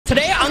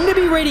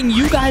going to be rating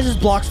you guys'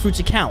 Blox Fruits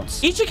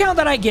accounts. Each account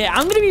that I get,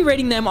 I'm going to be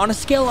rating them on a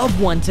scale of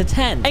 1 to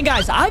 10. And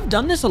guys, I've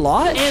done this a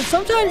lot, and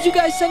sometimes you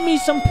guys send me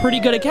some pretty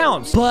good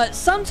accounts, but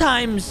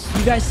sometimes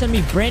you guys send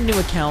me brand new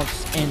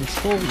accounts and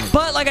troll me.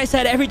 But like I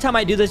said, every time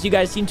I do this, you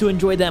guys seem to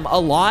enjoy them a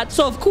lot.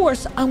 So of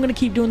course, I'm going to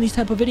keep doing these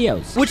type of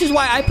videos, which is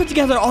why I put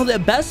together all the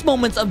best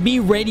moments of me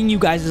rating you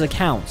guys'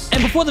 accounts.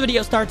 And before the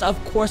video starts,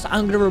 of course,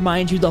 I'm going to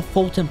remind you the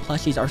Foltyn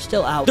plushies are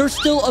still out. They're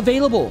still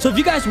available. So if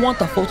you guys want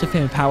the Foltyn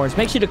family powers,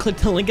 make sure to click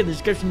the link in the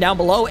description down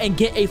below and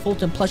get a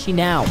Foltyn plushie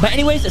now. But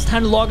anyways, it's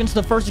time to log into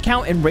the first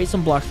account and rate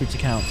some Blox Fruits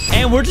accounts.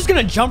 And we're just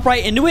going to jump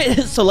right into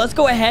it. So let's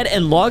go ahead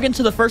and log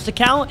into the first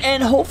account,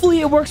 and hopefully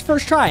it works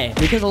first try,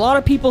 because a lot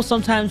of people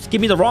sometimes give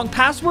me the wrong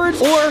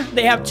passwords or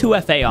they have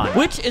 2FA on,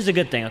 which is a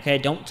good thing. Okay,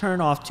 don't turn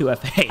off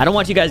 2FA. I don't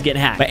want you guys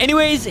getting hacked. But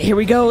anyways, here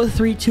we go.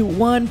 3, 2,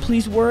 1.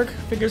 Please work.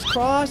 Fingers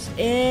crossed.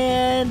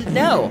 And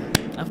no.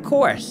 Of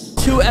course.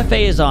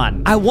 2FA is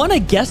on. I want to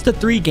guess the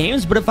 3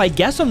 games, but if I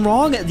guess them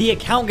wrong, the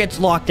account gets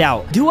locked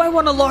out. Do I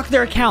want to lock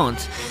their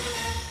account?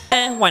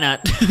 Why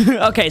not?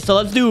 Okay, so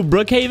let's do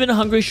Brookhaven,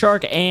 Hungry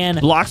Shark, and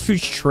Blox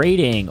Fruits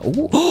Trading.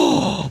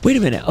 Ooh. Wait a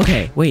minute.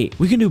 Okay, wait.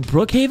 We can do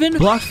Brookhaven,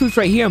 Blox Fruits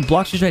right here, and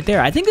Blox Fruits right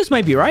there. I think this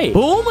might be right.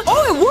 Boom.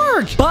 Oh, it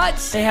worked. But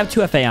they have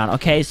 2FA on.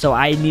 Okay, so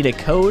I need a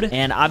code,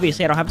 and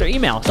obviously I don't have their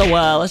email. So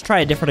let's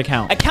try a different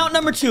account. Account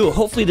number 2.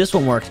 Hopefully this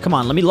one works. Come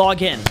on, let me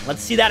log in.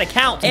 Let's see that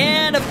account.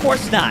 And of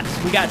course not.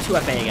 We got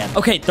 2FA again.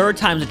 Okay, 3rd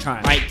time's a charm.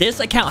 All right,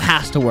 this account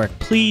has to work.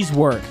 Please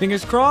work.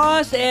 Fingers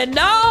crossed. And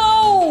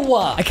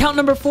no! Account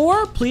number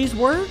 4. Please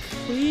work.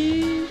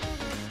 Please.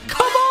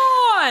 Come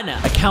on!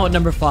 Account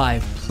number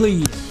 5.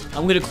 Please.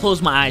 I'm going to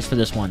close my eyes for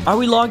this one. Are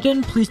we logged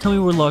in? Please tell me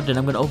we're logged in.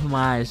 I'm going to open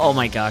my eyes. Oh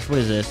my gosh, what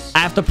is this? I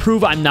have to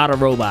prove I'm not a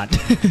robot.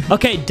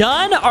 Okay,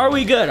 done. Are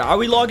we good? Are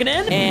we logging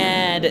in?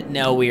 And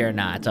no, we are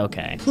not.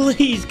 Okay.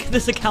 Please, can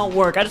this account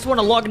work? I just want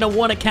to log into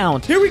one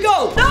account. Here we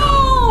go.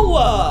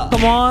 No!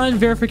 Come on,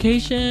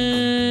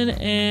 verification.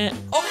 And...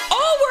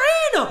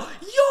 Oh, we're in!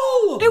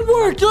 Yo! It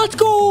worked. Let's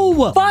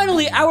go.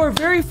 Finally, our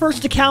very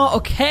first account.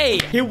 Okay,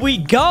 here we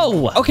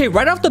go. Okay,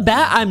 right off the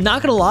bat, I'm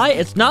not gonna lie,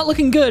 it's not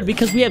looking good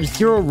because we have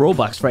 0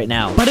 Robux right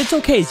now. But it's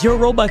okay. 0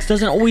 Robux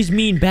doesn't always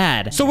mean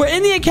bad. So we're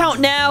in the account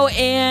now,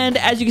 and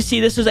as you can see,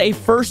 this is a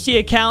firsty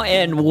account,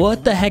 and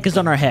what the heck is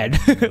on our head?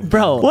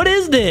 Bro, what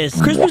is this?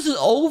 Christmas is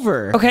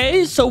over.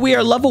 Okay, so we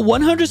are level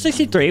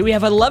 163. We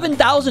have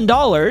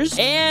 $11,000,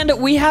 and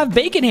we have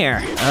bacon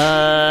hair.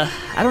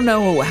 I don't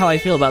know how I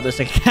feel about this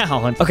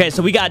account. Okay,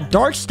 so we got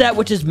Dark Step,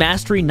 which is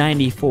Mastery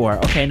 94.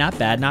 Okay, not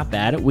bad, not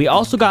bad. We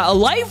also got a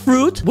Life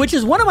Fruit, which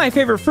is one of my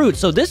favorite fruits.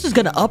 So this is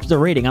going to up the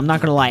rating. I'm not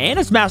going to lie. And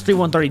it's Mastery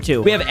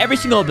 132. We have every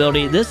single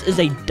ability. This is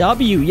a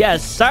W.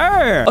 Yes,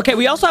 sir. Okay,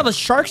 we also have a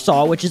Shark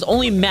Saw, which is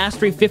only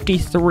Mastery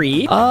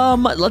 53.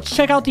 Let's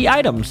check out the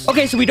items.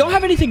 Okay, so we don't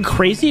have anything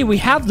crazy. We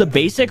have the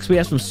basics. We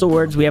have some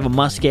swords. We have a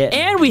musket.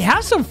 And we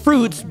have some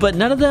fruits, but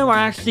none of them are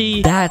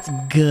actually that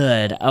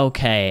good.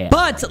 Okay.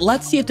 But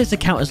let's see if this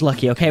account is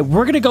lucky. Okay,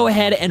 we're going to go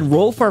ahead and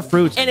roll for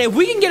fruits. And if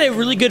we can get a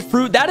really good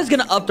fruit, that is going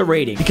to up the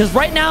rating. Because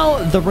right now,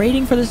 the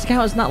rating for this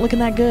account is not looking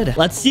that good.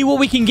 Let's see what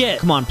we can get.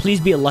 Come on, please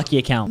be a lucky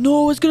account.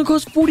 No, it's going to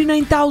cost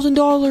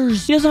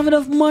 $49,000. He doesn't have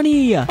enough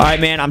money. All right,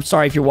 man, I'm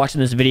sorry if you're watching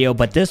this video,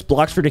 but this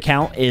Blox Fruit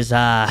account is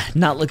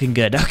not looking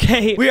good,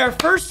 okay? We are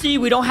first C.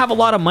 We don't have a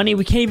lot of money.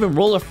 We can't even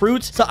roll a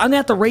fruit. So I'm going to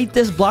have to rate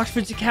this Blox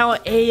Fruit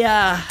account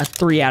a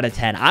 3 out of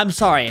 10. I'm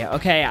sorry,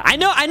 okay? I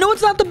know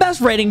it's not the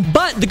best rating,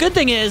 but the good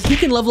thing is you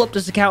can level up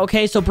this account,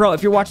 okay? So, bro,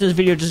 if you're watching this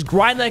video, just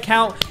grind the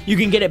account. You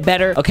can get it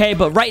better, okay?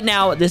 But right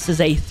now, this is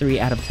a 3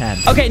 out of 10.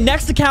 Okay,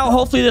 next account.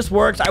 Hopefully this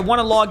works. I want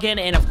to log in,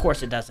 and of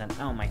course it doesn't.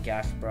 Oh my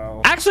gosh,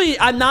 bro. Actually,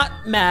 I'm not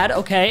mad,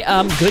 okay?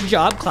 Good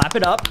job. Clap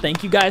it up.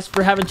 Thank you guys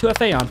for having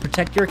 2FA on.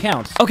 Protect your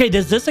accounts. Okay,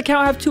 does this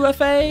account have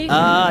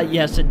 2FA?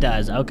 Yes, it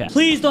does. Okay.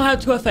 Please don't have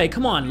 2FA.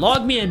 Come on,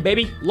 log me in,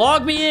 baby.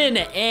 Log me in,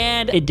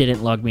 and it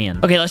didn't log me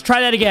in. Okay, let's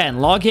try that again.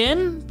 Log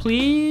in,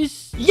 please.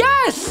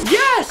 Yes!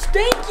 Yes!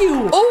 Thank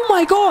you! Oh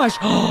my gosh!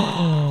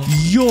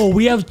 Yo,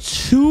 we have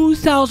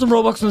 2,000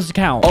 Robux on this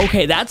account.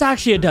 Okay, that's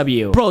actually a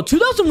W. Bro,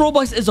 2,000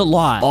 Robux is a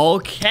lot.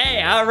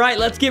 Okay, all right,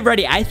 let's get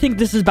ready. I think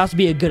this is about to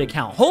be a good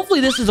account.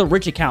 Hopefully, this is a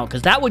rich account,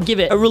 because that would give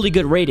it a really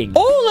good rating.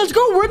 Oh, let's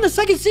go. We're in the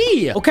 2nd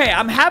C. Okay,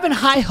 I'm having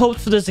high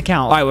hopes for this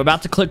account. All right, we're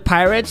about to click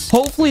Pirates.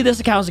 Hopefully, this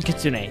account is a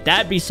Kitsune.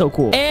 That'd be so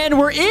cool. And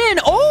we're in.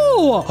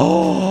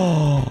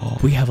 Oh,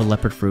 we have a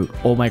leopard fruit.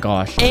 Oh my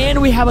gosh.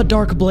 And we have a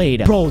dark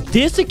blade. Bro,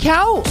 this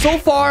account, so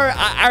far,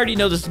 I already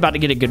know this is about to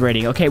get a good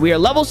rating. Okay, we are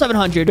level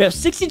 700. We have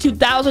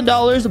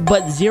 $62,000,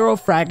 but 0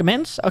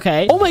 fragments.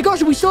 Okay. Oh my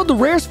gosh, we still have the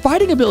rarest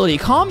fighting ability,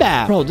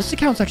 combat. Bro, this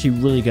account's actually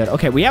really good.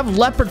 Okay, we have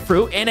leopard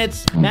fruit, and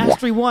it's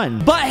Mastery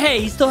 1. But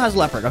hey, he still has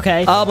leopard,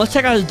 okay? Let's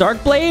check out his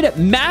dark blade.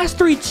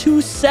 Mastery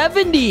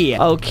 270.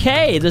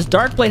 Okay, this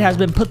dark blade has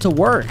been put to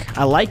work.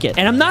 I like it.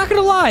 And I'm not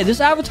gonna lie, this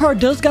avatar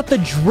does got the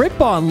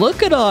drip on.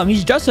 Look at him.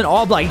 He's dressed in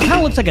all black. kind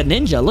of looks like a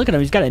ninja. Look at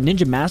him. He's got a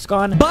ninja mask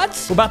on.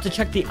 But we're about to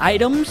check the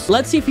items.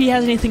 Let's see if he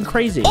has anything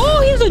crazy.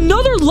 Oh, he has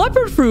another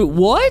leopard fruit.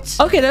 What?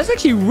 Okay, that's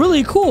actually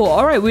really cool.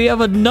 All right, we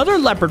have another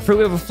leopard fruit.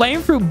 We have a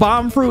flame fruit,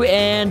 bomb fruit,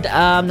 and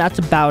that's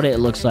about it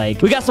looks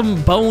like. We got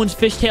some bones,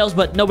 fishtails,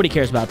 but nobody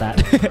cares about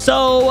that.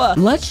 So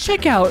let's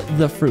check out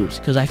the fruits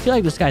because I feel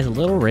like this guy's a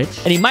little rich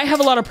and he might have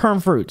a lot of perm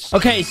fruits.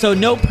 Okay, so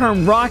no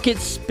perm rocket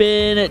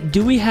spin.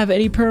 Do we have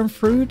any perm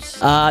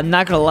fruits? I'm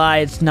not gonna lie,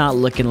 it's not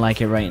looking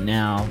like it right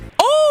now.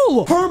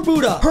 Oh, perm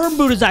Buddha. Perm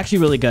Buddha is actually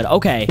really good.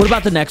 Okay, what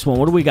about the next one?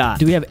 What do we got?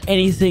 Do we have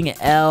anything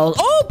else?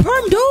 Oh,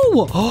 perm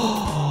doe.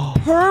 Oh,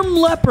 perm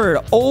leopard.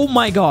 Oh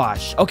my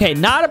gosh. Okay,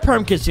 not a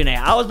perm kitsune.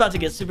 I was about to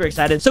get super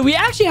excited. So we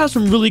actually have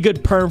some really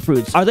good perm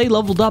fruits. Are they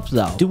leveled up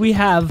though? Do we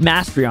have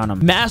mastery on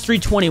them? Mastery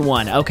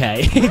 21.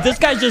 Okay. This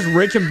guy's just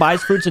rich and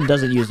buys fruits and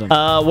doesn't use them.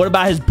 What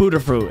about his Buddha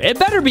fruit? It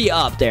better be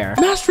up there.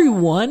 Mastery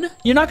 1?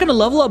 You're not gonna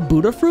level up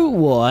Buddha fruit?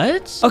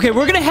 What? Okay,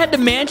 we're gonna head to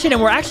mansion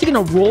and we're actually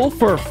gonna roll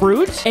for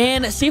fruits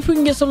and see if we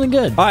can get something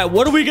good. All right,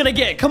 what are we gonna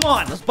get? Come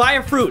on, let's buy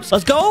our fruits.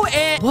 Let's go.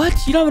 And what?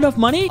 You don't have enough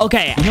money?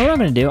 Okay, you know what I'm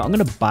gonna do? I'm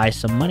gonna buy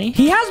some money.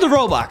 He has the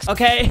Robux,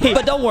 okay?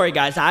 But don't worry,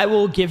 guys. I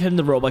will give him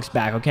the Robux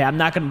back, okay? I'm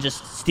not gonna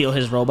just steal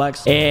his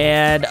Robux.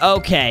 And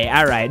okay,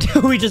 all right.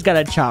 We just got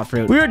a chop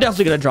fruit. We were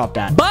definitely gonna drop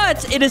that.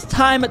 But it is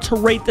time to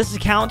rate this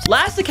account.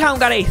 Last account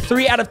got a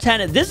 3 out of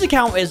 10. This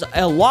account is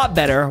a lot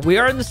better. We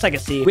are in the second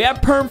seed. We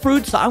have perm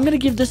fruit, so I'm gonna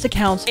give this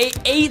account a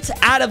 8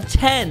 out of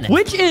 10,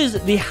 which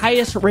is the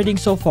highest rating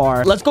so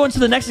far. Let's go into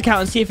the next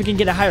account and see if we can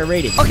get a higher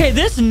rating. Okay,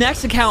 this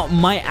next account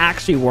might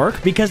actually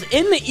work because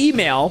in the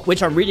email,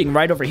 which I'm reading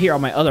right over here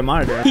on my other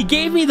monitor, he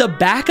gave me the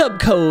backup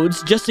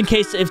codes just in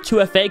case if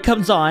 2FA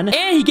comes on,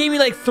 and he gave me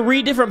like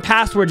 3 different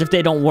passwords if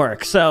they don't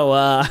work.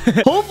 So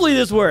hopefully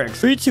this works.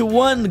 3, 2,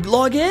 1,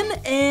 log in.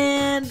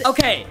 And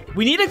okay,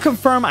 we need to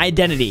confirm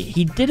identity.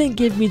 He didn't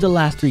give me the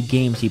last 3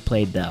 games he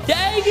played though.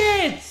 Dang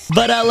it!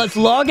 But let's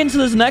log into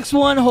this next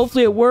one.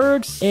 Hopefully it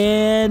works.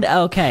 And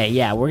okay,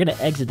 yeah, we're gonna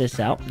exit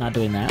this out. Not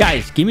doing that.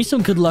 Guys, give me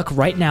some good luck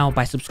right now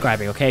by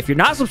subscribing, okay? If you're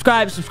not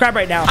subscribed, subscribe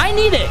right now. I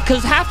need it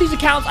because half these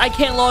accounts I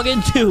can't log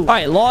into. All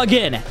right, log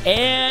in.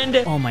 And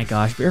oh my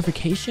gosh,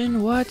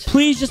 verification? What?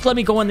 Please just let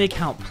me go on the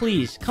account,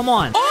 please. Come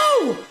on.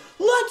 Oh!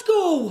 Let's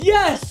go.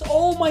 Yes.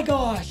 Oh my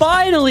gosh.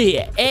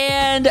 Finally.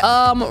 And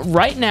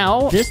right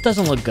now, this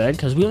doesn't look good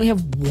because we only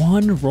have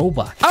 1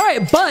 Robux. All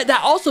right, but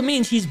that also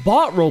means he's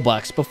bought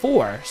Robux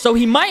before. So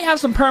he might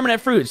have some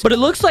permanent fruits. But it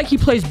looks like he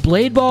plays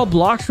Blade Ball,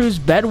 Blox Fruits,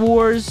 Bed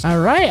Wars.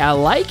 All right, I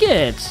like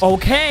it.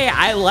 Okay,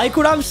 I like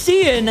what I'm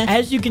seeing.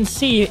 As you can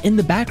see in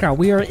the background,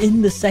 we are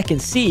in the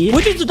second C,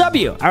 which is a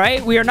W. All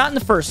right, we are not in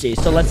the first C.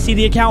 So let's see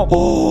the account.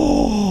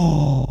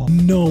 Oh,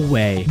 no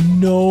way.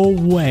 No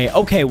way.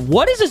 Okay,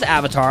 what is this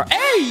avatar?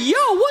 Hey, yo,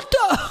 what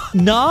the?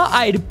 Nah,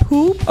 I'd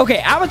poop. Okay,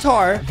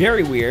 avatar,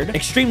 very weird,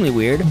 extremely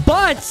weird.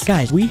 But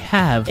guys, we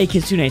have a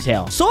kitsune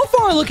tail. So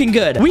far, looking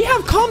good. We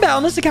have combat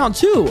on this account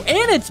too,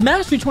 and it's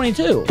mastery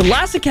 22. The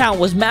last account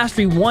was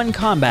mastery 1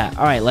 combat.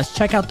 All right, let's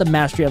check out the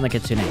mastery on the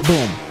kitsune.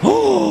 Boom.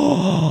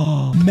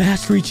 Oh,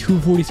 mastery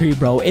 243,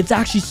 bro. It's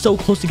actually so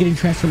close to getting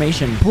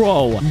transformation,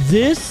 bro.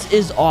 This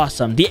is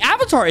awesome. The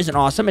avatar isn't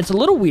awesome. It's a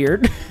little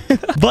weird,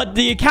 but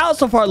the account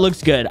so far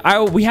looks good.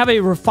 All right, we have a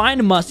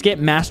refined musket,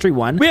 mastery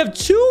 1. We have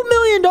 $2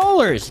 million.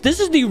 This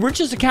is the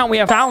richest account we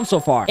have found so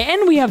far.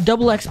 And we have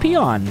double XP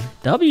on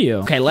W.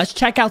 Okay, let's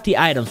check out the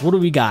items. What do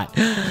we got?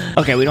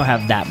 Okay, we don't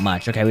have that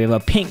much. Okay, we have a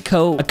pink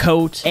coat, a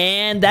coat,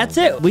 and that's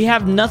it. We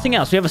have nothing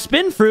else. We have a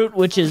spin fruit,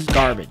 which is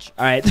garbage.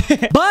 All right.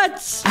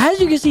 But as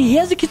you can see, he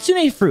has a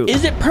kitsune fruit.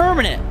 Is it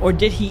permanent or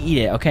did he eat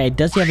it? Okay,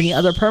 does he have any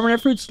other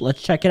permanent fruits?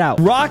 Let's check it out.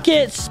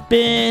 Rocket,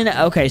 spin.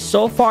 Okay,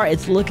 so far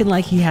it's looking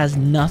like he has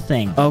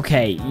nothing.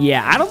 Okay,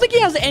 yeah, I don't think he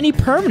has any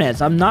permanents.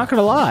 I'm not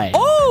gonna lie.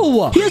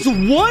 Oh, he has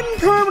 1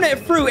 permanent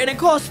fruit and it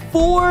costs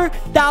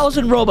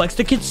 4,000 Robux.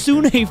 The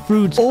kitsune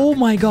fruits. Oh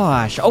my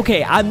gosh.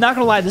 Okay, I'm not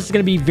gonna lie. This is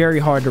gonna be very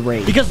hard to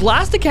rate because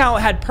last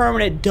account had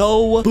permanent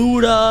doe,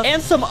 Buddha,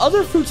 and some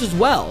other fruits as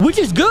well, which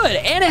is good.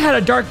 And it had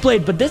a dark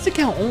blade, but this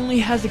account only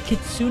has a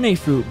kitsune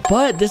fruit.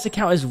 But this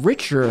account is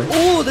richer.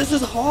 Oh, this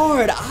is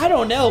hard. I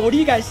don't know. What do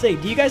you guys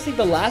think? Do you guys think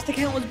the last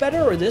account was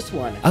better or this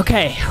one?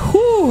 Okay.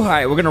 Whew. All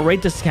right, we're gonna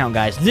rate this account,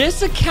 guys.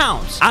 This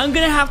account, I'm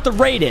gonna have to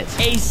rate it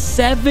a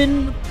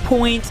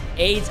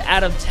 7.8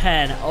 out of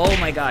 10. Oh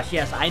my gosh,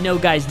 yes, I know,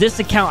 guys. This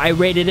account, I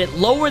rated it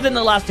lower than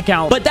the last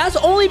account, but that's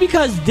only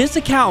because this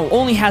account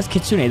only has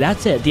kitsune.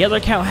 That's it. The other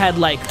account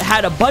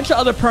had a bunch of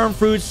other perm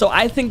fruits, so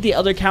I think the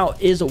other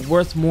account is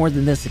worth more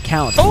than this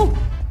account. Oh,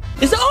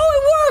 it worked.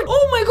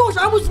 Oh my gosh,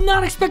 I was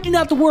not expecting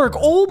that to work.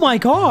 Oh my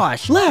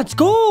gosh, let's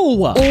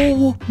go.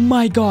 Oh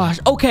my gosh.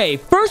 Okay,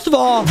 first of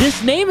all,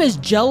 this name is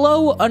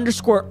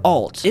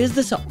Jello_alt. Is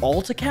this an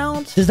alt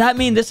account? Does that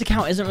mean this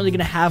account isn't really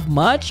gonna have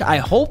much? I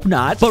hope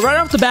not. But right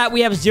off the bat,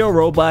 we have 0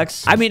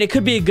 Robux. I mean, it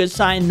could be a good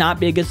sign, not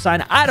be a good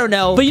sign. I don't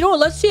know. But you know what?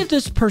 Let's see if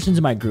this person's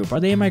in my group. Are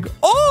they in my group?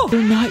 Oh! Oh,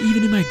 they're not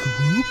even in my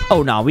group.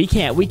 Oh, no, we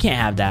can't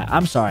have that.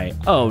 I'm sorry.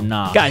 Oh,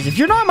 no. Guys, if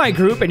you're not in my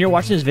group and you're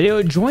watching this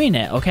video, join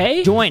it,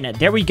 okay? Join it.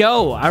 There we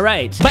go. All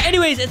right. But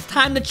anyways, it's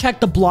time to check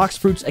the Blox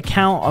Fruits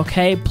account,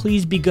 okay?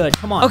 Please be good.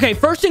 Come on. Okay,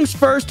 first things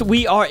first,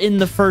 we are in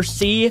the first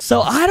C. So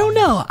I don't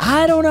know.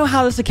 I don't know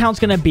how this account's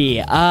gonna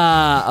be.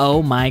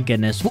 Oh my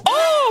goodness. Oh,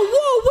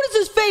 whoa, what is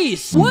this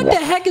face? What the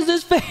heck is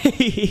this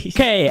face?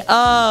 Okay,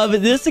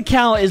 this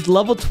account is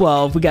level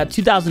 12. We got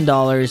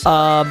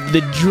 $2,000.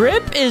 The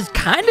drip is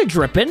kind of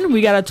dripping.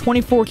 We got a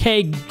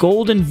 24K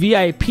golden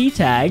VIP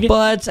tag,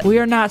 but we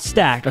are not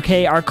stacked,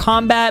 okay? Our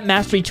combat,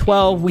 mastery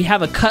 12. We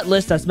have a cut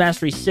list that's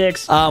mastery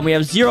 6. We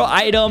have 0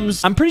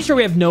 items. I'm pretty sure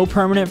we have no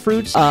permanent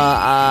fruits.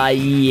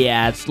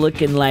 Yeah, it's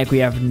looking like we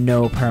have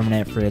no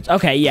permanent fruits.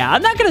 Okay, yeah,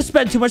 I'm not gonna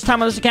spend too much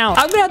time on this account.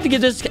 I'm gonna have to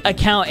give this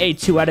account a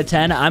 2 out of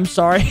 10. I'm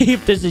sorry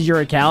if this is your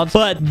account,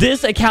 but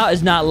this account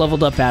is not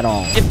leveled up at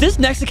all. If this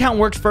next account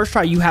works first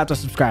try, you have to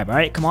subscribe. All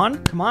right, come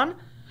on, come on.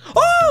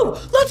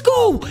 Oh, let's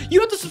go. You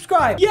have to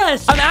subscribe.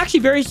 Yes, I'm actually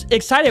very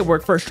excited it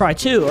worked first try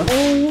too.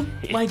 Oh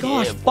my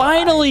gosh,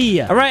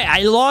 finally. All right,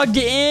 I logged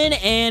in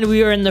and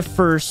we are in the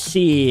first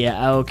C.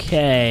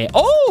 Okay.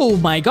 Oh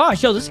my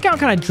gosh, yo, this account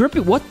kind of drippy.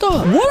 What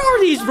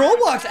are these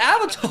Roblox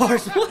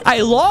avatars? What?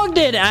 I logged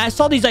in and I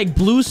saw these like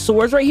blue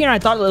swords right here and I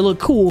thought it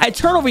looked cool. I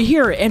turn over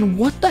here and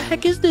what the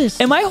heck is this?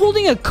 Am I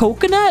holding a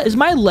coconut? Is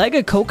my leg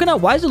a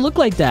coconut? Why does it look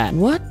like that?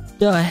 What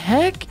the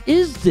heck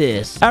is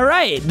this? All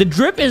right, the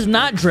drip is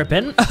not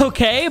dripping,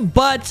 okay,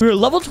 but we're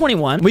level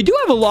 21. We do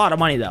have a lot of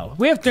money though.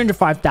 We have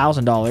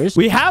 $305,000.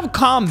 We have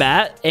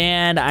combat,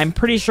 and I'm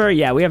pretty sure,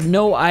 yeah, we have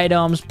no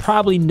items,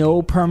 probably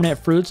no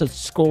permanent fruits. Let's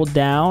scroll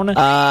down.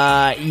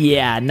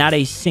 Yeah, not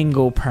a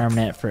single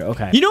permanent fruit.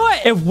 Okay. You know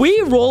what? If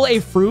we roll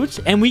a fruit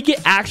and we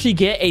actually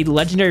get a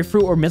legendary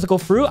fruit or mythical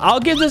fruit, I'll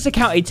give this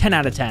account a 10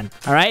 out of 10.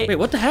 All right. Wait,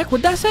 what the heck?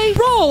 What'd that say?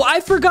 Bro, I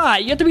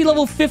forgot. You have to be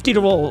level 50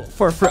 to roll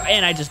for a fruit,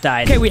 and I just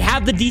died. Okay, we have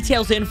the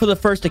details in for the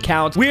first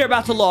account. We are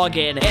about to log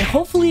in, and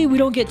hopefully we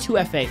don't get 2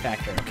 FA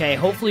factor. Okay,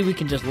 hopefully we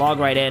can just log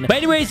right in. But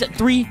anyways,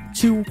 3,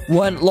 2,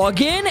 1,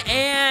 log in,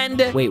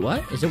 and wait,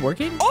 what? Is it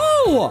working?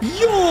 Oh,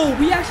 yo,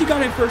 we actually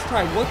got in first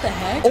try. What the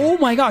heck? Oh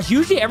my gosh,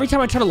 usually every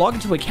time I try to log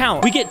into an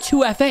account, we get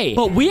 2 FA,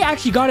 but we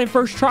actually got in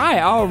first try.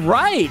 All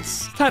right,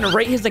 time to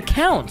rate his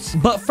accounts.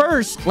 But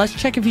first, let's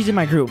check if he's in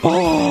my group.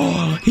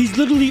 Oh, he's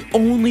literally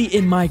only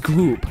in my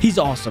group. He's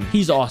awesome.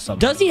 He's awesome.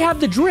 Does he have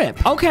the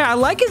drip? Okay, I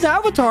like his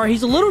avatar.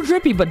 He's a little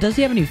drippy, but does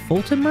he have any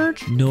Foltyn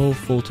merch? No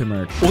Foltyn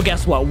merch. Well,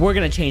 guess what? We're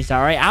gonna change that,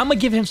 all right? I'm gonna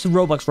give him some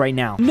Robux right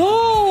now.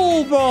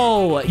 No,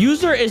 bro.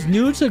 User is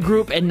new to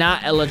group and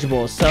not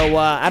eligible. So,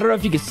 I don't know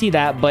if you can see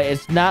that, but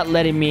it's not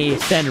letting me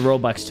send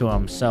Robux to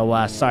him.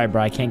 So, sorry,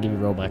 bro. I can't give you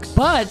Robux.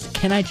 But,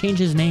 can I change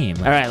his name?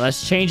 All right,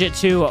 let's change it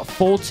to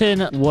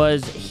Foltyn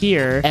was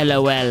here.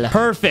 LOL.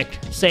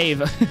 Perfect.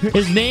 Save.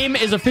 His name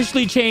is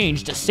officially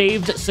changed.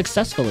 Saved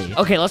successfully.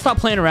 Okay, let's stop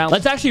playing around.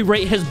 Let's actually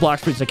rate his Blox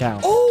Fruits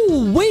account.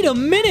 Oh, wait a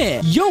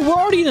minute. Yo, we're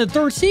already in the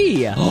third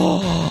C.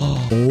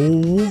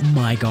 Oh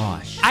my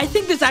gosh. I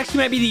think this actually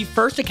might be the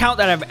first account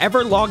that I've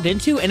ever logged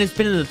into, and it's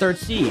been in the third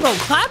C. Bro,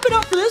 clap it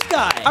up for this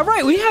guy. All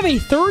right, we have a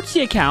third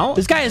C account.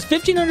 This guy has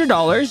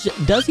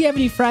 $1,500. Does he have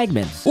any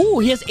fragments? Oh,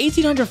 he has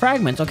 1,800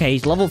 fragments. Okay,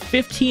 he's level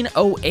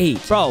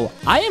 1508. Bro,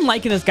 I am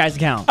liking this guy's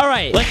account. All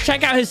right, let's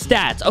check out his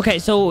stats. Okay,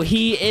 so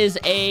he is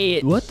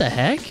a... What the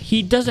heck?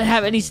 He doesn't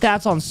have any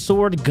stats on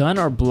sword, gun,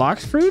 or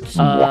Blox Fruits?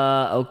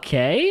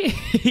 Okay.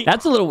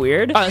 That's a little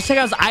weird. All right, let's check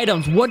out his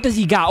items. What does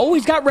he got? Oh,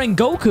 he's got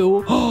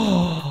Rengoku.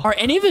 Are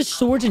any of his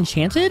swords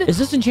enchanted? Is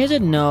this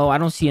enchanted? No, I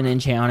don't see an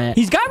enchant on it.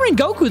 He's got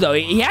Rengoku, though.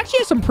 He actually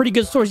has some pretty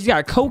good swords. He's got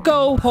a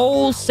Coco,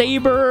 Pole,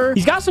 Saber.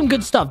 He's got some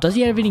good stuff. Does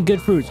he have any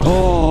good fruits?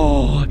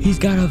 Oh, he's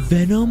got a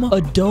Venom, a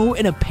Dough,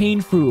 and a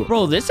Pain Fruit.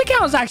 Bro, this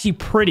account is actually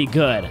pretty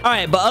good. All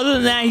right, but other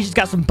than that, he's just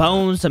got some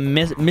bones, some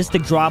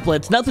mystic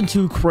droplets. Nothing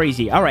too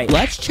crazy. All right,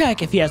 let's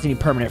check if he has any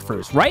permanent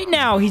fruits. Right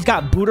now, he's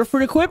got Buddha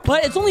Fruit equipped,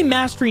 but it's only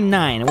Mastery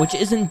 9, which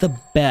isn't the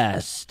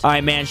best. All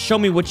right, man, show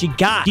me what you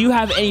got. Do you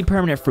have any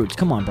permanent fruits?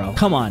 Come on, bro.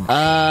 Come on.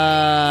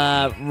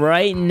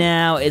 Right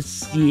now,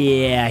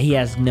 yeah, he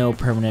has no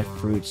permanent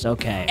fruits.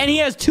 Okay. And he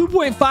has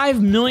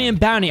 2.5 million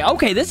bounty.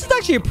 Okay, this is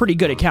actually a pretty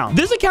good account.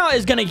 This account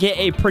is gonna get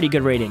a pretty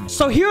good rating.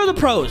 So here are the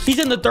pros. He's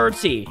in the third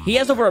C. He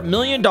has over $1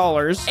 million,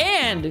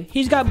 and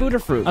he's got Buddha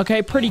Fruit.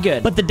 Okay, pretty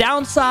good. But the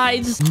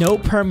downsides, no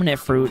permanent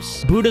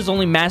fruits. Buddha's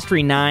only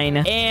Mastery 9,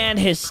 and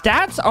his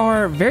stats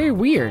are very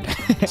weird.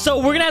 So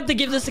we're gonna have to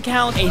give this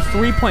account a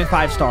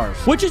 3.5 stars,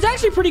 which is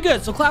actually pretty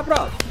good. So clap it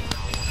up.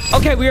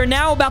 Okay, we are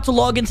now about to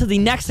log into the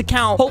next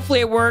account. Hopefully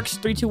it works.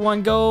 3, 2,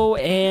 1, go.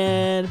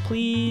 And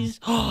please.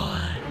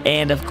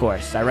 And of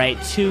course, all right,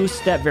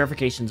 2-step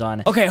verifications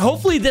on. Okay,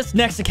 hopefully this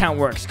next account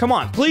works. Come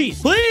on,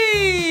 please.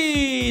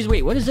 Please.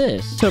 Wait, what is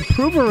this? To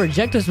approve or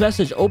reject this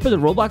message, open the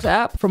Roblox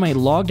app from a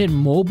logged in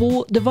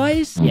mobile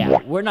device. Yeah,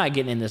 we're not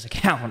getting in this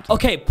account.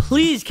 Okay,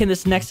 please, can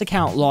this next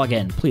account log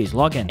in? Please,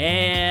 log in.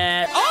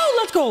 And... Oh,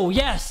 let's Let's go.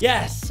 Yes.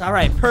 Yes. All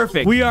right.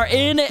 Perfect. We are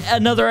in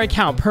another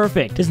account.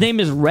 Perfect. His name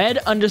is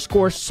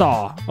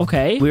red_saw.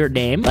 Okay. Weird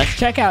name. Let's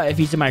check out if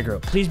he's in my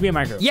group. Please be in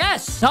my group.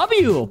 Yes.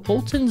 W.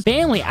 Foltyn's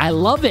family. I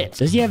love it.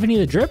 Does he have any of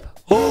the drip?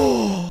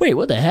 Oh, wait,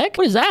 what the heck?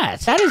 What is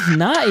that? That is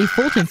not a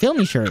Foltyn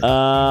family shirt.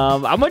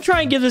 I'm gonna try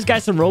and give this guy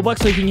some Robux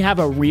so he can have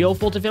a real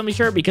Foltyn family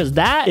shirt, because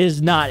that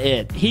is not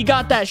it. He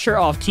got that shirt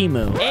off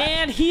Temu.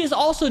 And he is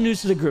also new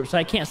to the group, so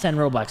I can't send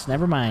Robux.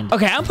 Never mind.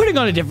 Okay, I'm putting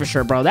on a different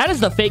shirt, bro. That is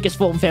the fakest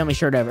Foltyn family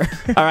shirt ever.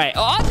 All right.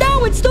 Oh,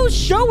 no, it's still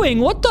showing.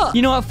 What the?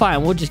 You know what?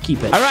 Fine. We'll just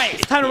keep it. All right.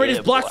 It's time to rate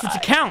his Blox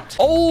account.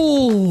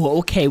 Oh,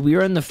 okay. We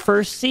are in the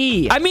first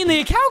C. I mean,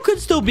 the account could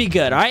still be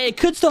good. All right. It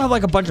could still have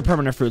like a bunch of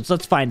permanent fruits.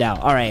 Let's find out.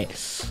 All right.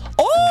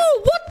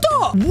 Oh, what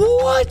the?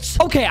 What?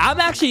 Okay, I'm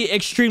actually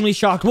extremely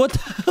shocked. What the?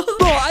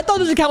 Bro, I thought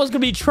this account was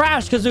going to be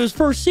trash because it was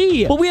first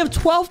C. But we have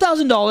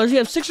 $12,000. We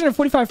have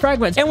 645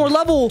 fragments. And we're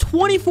level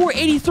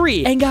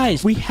 2483. And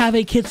guys, we have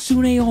a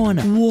Kitsune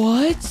on.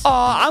 What?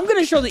 I'm going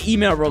to show the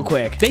email real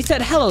quick. They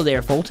said, hello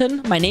there,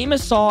 Foltyn. My name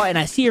is Saw, and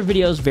I see your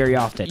videos very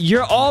often.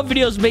 Your all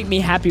videos make me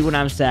happy when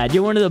I'm sad.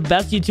 You're one of the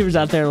best YouTubers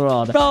out there in the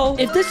world. Bro,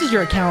 if this is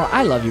your account,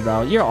 I love you,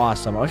 bro. You're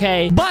awesome,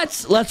 okay?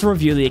 But let's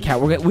review the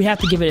account. We have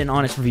to give it an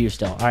honest review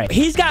still. All right.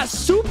 He's got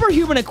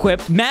superhuman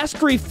equipped,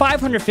 mastery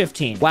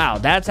 515. Wow,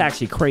 that's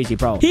actually crazy,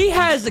 bro. He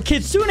has the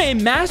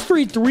Kitsune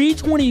mastery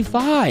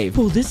 325.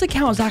 Bro, this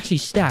account is actually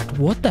stacked.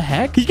 What the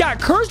heck? He's got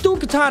cursed dual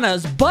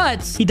katanas,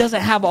 but he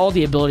doesn't have all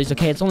the abilities.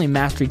 Okay, it's only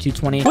mastery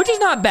 220, which is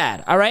not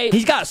bad. All right.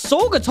 He's got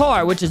soul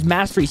guitar, which is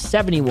mastery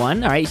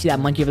 71. All right, you see that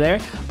monkey over there?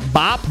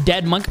 Bop,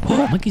 dead monkey.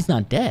 Oh, monkey's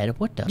not dead.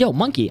 What the? Yo,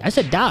 monkey, I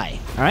said die.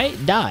 All right,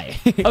 die.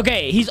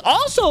 Okay, he's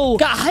also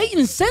got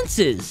heightened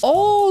senses.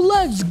 Oh,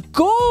 let's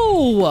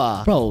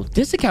go. Bro,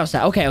 this account's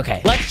not...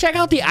 Okay. Let's check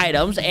out the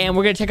items, and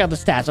we're gonna check out the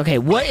stats. Okay,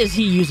 what is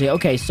he using?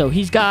 Okay, so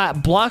he's got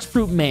Blox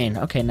fruit main.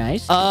 Okay,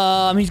 nice.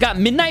 He's got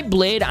midnight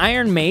blade,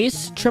 iron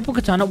mace, triple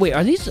katana. Wait,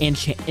 are these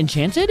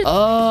enchanted? It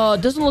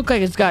doesn't look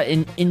like it's got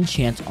an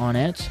enchant on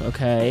it.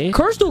 Okay.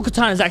 Cursed dual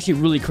katana is actually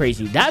really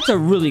crazy. That's a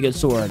really good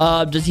sword.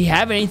 Does he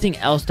have anything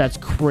else that's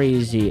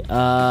crazy? He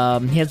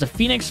has a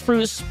phoenix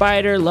fruit,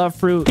 spider, love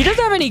fruit. He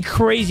doesn't have any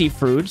crazy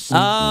fruits.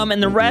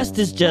 And the rest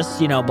is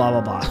just, you know,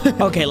 blah, blah,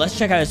 blah. Okay, let's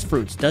check out his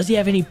fruits. Does he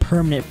have any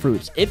permanent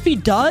fruits? If he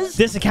does,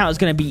 this account is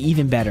going to be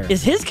even better.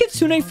 Is his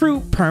Kitsune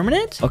fruit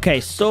permanent? Okay,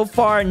 so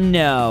far,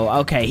 no.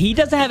 Okay, he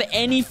doesn't have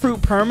any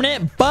fruit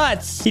permanent,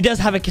 but he does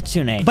have a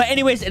Kitsune. But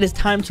anyways, it is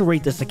time to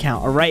rate this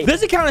account, all right?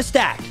 This account is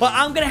stacked, but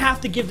I'm going to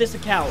have to give this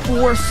account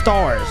 4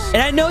 stars.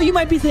 And I know you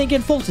might be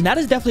thinking, Foltyn, that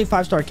is definitely a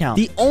 5-star account.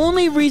 The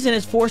only reason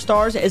it's 4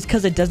 stars is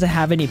because it doesn't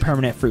have any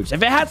permanent fruits.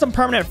 If it had some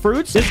permanent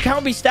fruits, this account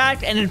would be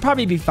stacked and it'd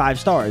probably be 5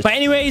 stars. But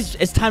anyways,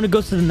 it's time to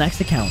go to the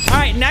next account. All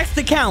right, next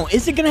account.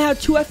 Is it going to have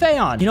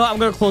 2FA on? You know what? I'm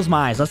going to close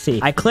my eyes. Let's see.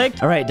 I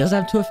clicked. All right, does it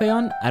have 2FA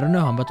on? I don't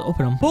know. I'm about to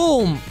open them.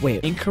 Boom.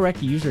 Wait, incorrect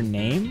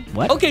username?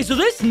 What? Okay, so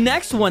this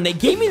next one, they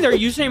gave me their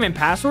username and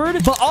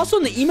password, but also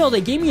in the email,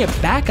 they gave me a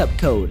backup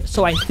code.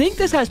 So I think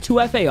this has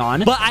 2FA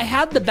on, but I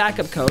have the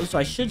backup code, so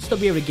I should still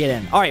be able to get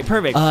in. All right,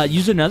 perfect.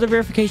 Use another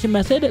verification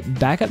method.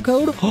 Backup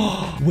code.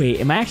 Wait,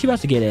 am I actually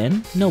about to get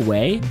in? No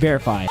way.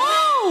 Verify.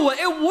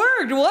 It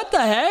worked. What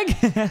the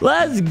heck?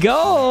 Let's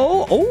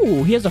go.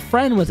 Oh, he has a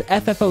friend with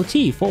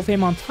FFOT, full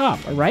fame on top.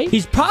 All right.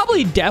 He's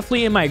probably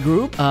definitely in my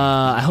group.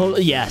 I hope.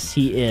 Yes,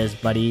 he is,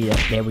 buddy.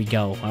 There we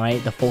go. All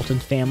right. The Foltyn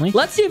family.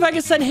 Let's see if I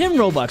can send him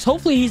Robux.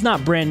 Hopefully he's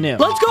not brand new.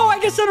 Let's go. I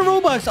can send him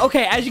Robux.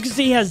 Okay. As you can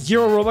see, he has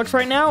 0 Robux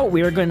right now.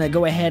 We are going to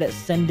go ahead and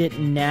send it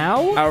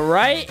now. All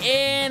right.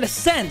 And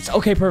sent.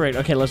 Okay, perfect.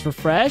 Okay, let's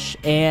refresh.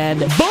 And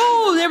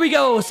boom. There we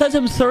go. Sends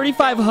him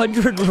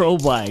 3,500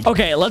 Robux.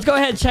 Okay, let's go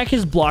ahead and check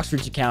his Blox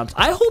fruits account.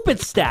 I hope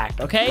it's stacked,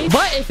 okay?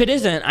 But if it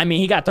isn't, I mean,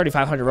 he got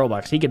 3,500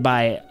 Robux. He could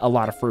buy a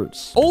lot of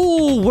fruits.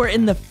 Oh, we're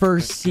in the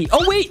first C.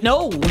 Oh, wait,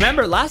 no.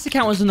 Remember, last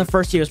account was in the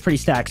first C. It was pretty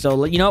stacked.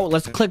 So, you know,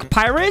 let's click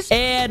Pyrus.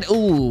 And,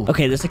 ooh.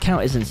 Okay, this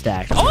account isn't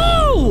stacked.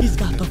 Oh! He's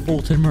got the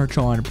Foltyn merch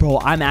on. Bro,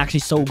 I'm actually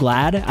so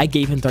glad I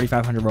gave him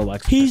 3,500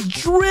 Robux. He's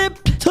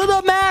dripped to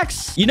the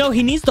max. You know,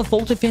 he needs the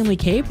Foltyn family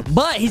cape,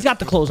 but he's got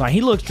the clothes on.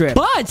 He looks dripped.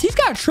 But he's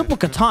got triple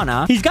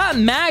katana. He's got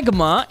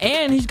magma,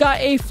 and he's got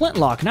a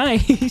flintlock.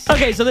 Nice.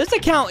 Okay, so this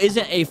account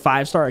isn't a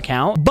 5-star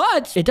account,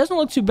 but it doesn't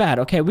look too bad.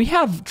 Okay, we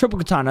have triple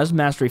katanas,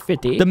 mastery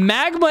 50. The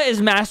magma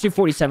is mastery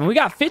 47. We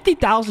got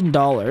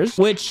 $50,000,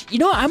 which, you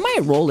know, I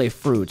might roll a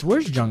fruit.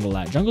 Where's Jungle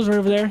at? Jungle's right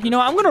over there. You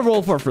know, I'm gonna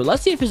roll for a fruit.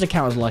 Let's see if his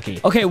account is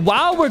lucky. Okay,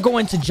 while we're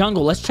going to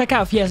Jungle, let's check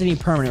out if he has any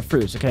permanent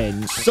fruits. Okay,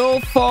 so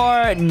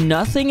far,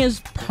 nothing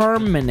is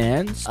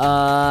permanent.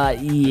 Yeah,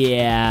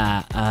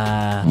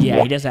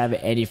 he doesn't have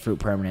any fruit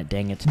permanent.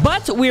 Dang it.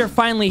 But we are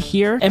finally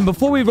here, and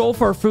before we roll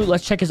for a fruit,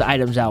 let's check his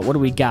items out. What do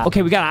we got?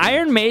 Okay, we got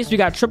iron mace, we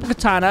got triple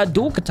katana,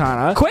 dual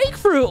katana, quake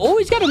fruit. Oh,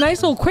 he's got a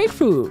nice little quake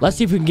fruit. Let's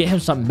see if we can get him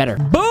something better.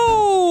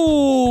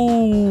 Boom.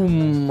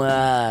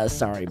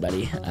 Sorry,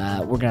 buddy.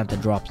 We're gonna have to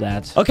drop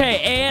that.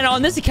 Okay, and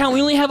on this account,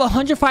 we only have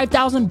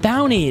 105,000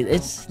 bounty.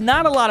 It's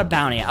not a lot of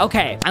bounty.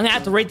 Okay, I'm gonna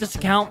have to rate this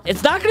account.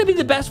 It's not gonna be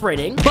the best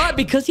rating, but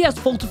because he has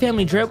Foltyn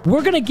family drip,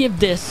 we're gonna give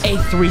this a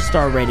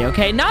 3-star rating.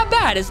 Okay, not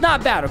bad. It's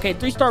not bad. Okay,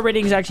 3-star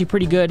rating is actually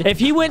pretty good. If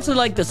he went to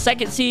like the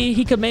second C,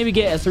 he could maybe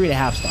get a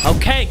 3.5 star.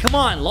 Okay, come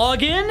on,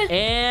 log in,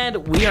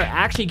 and we are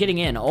actually getting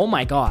in. Oh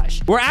my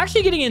gosh, we're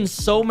actually getting in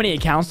so many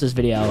accounts this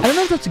video. I don't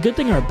know if that's a good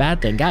thing or a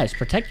bad thing. Guys,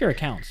 protect your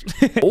accounts.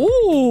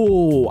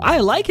 Ooh, I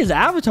like his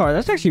avatar.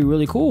 That's actually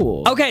really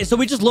cool. Okay, so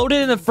we just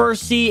loaded in the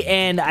first C,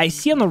 and I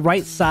see on the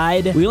right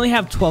side we only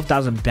have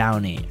 12,000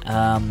 bounty.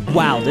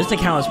 Wow, this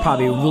account is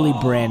probably really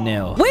brand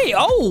new. Wait,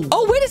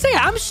 wait a second,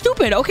 I'm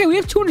stupid. Okay, we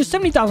have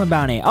 270,000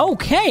 bounty.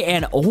 Okay,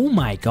 and oh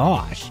my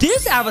gosh,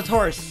 this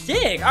avatar is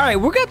sick. All right,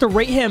 we're gonna have to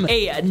rate him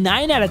a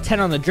 9 out of 10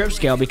 on the drip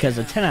scale, because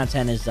a 10 out of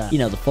 10 is you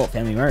know, the Foltyn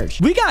family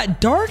merge. We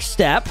got dark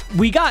step,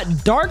 we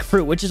got dark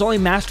fruit, which is only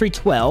mastery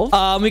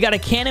 12. We got a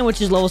cannon,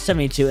 which is level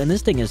 72, and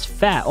this thing is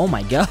fat. Oh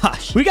my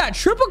gosh. We got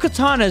triple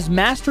katanas,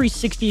 mastery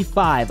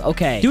 65.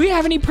 Okay, do we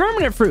have any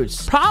permanent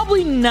fruits?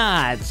 Probably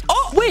not.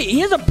 Oh wait, he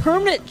has a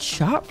permanent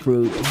chop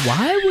fruit.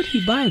 Why would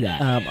he buy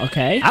that?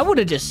 Okay, I would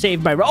have just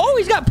saved my... Oh,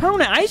 he's got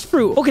permanent ice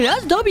fruit. Okay,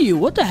 that's W.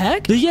 What the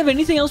heck? Does he have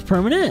anything else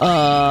permanent?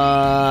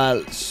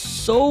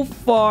 So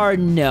far,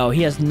 no.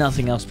 He has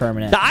nothing else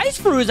permanent. The ice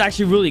fruit is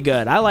actually really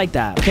good. I like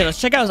that. Okay, let's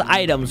check out his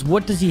items.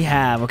 What does he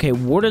have? Okay,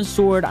 warden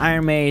sword,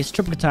 iron mace,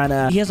 triple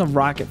katana. He has a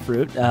rocket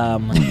fruit.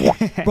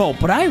 Bro,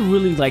 but I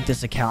really like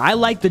this account. I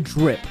like the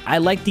drip. I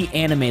like the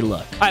anime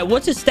look. All right,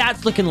 what's his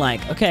stats looking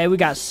like? Okay, we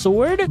got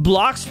sword,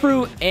 Blox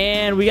fruit,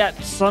 and we got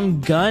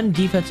some gun,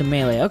 defense, and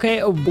melee. Okay,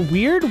 a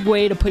weird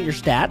way to put your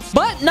stats,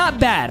 but not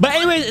bad. But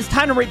anyways, it's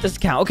time to rate this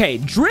account. Okay,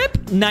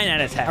 drip, 9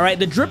 out of 10. All right,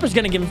 the drip is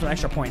gonna give him some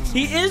extra points.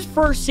 He is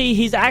first C.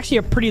 He's actually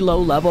a pretty low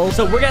level,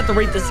 so we're gonna have to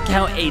rate this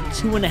account a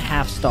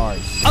 2.5 stars.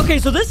 Okay,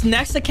 so this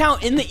next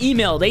account in the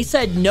email, they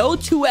said no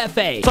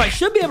 2FA, so I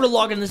should be able to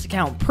log in this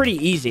account pretty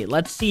easy.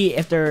 Let's see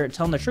if they're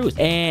telling the truth.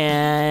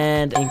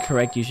 And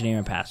incorrect username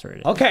and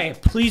password. Okay,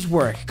 please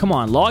work. Come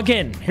on, log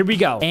in. Here we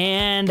go.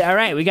 And all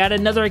right, we got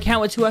another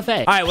account with 2FA.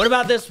 All right, what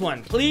about this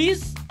one?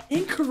 Please.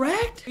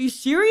 Incorrect? Are you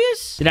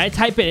serious? Did I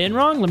type it in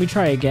wrong? Let me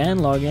try again.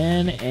 Log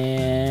in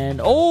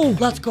and... Oh,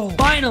 let's go.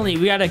 Finally,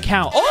 we got an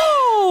account.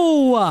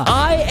 Oh,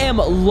 I am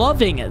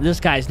loving this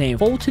guy's name.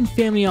 Foltyn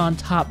family on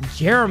top.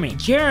 Jeremy.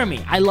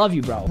 Jeremy, I love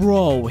you, bro.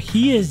 Bro,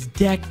 he is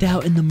decked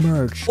out in the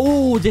merch.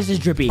 Oh, this is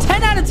drippy.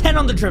 10 out of 10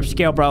 on the drip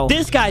scale, bro.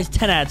 This guy's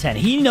 10 out of 10.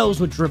 He knows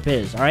what drip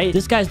is, all right?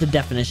 This guy's the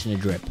definition of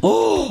drip.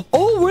 Oh,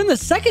 we're in the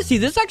second C.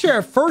 This is actually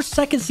our first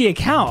second C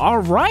account. All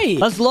right,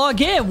 let's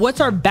log in. What's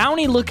our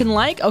bounty looking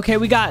like? Okay,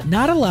 we got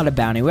not a lot of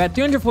bounty. We got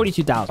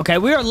 342,000. Okay,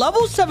 we are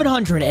level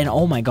 700, and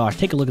oh my gosh,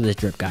 take a look at this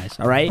drip, guys.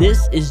 All right,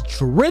 this is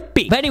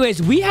drippy. But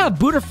anyways, we have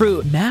Buddha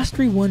fruit,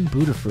 mastery 1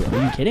 Buddha fruit.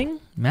 Are you kidding?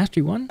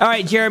 Mastery 1. All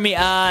right, Jeremy,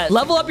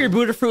 level up your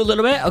Buddha fruit a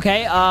little bit.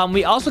 Okay,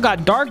 we also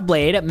got dark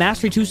blade,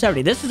 mastery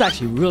 270. This is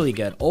actually really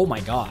good. Oh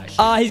my gosh.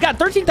 He's got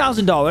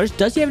 $13,000.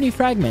 Does he have any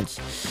fragments?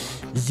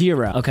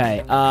 0.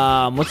 Okay,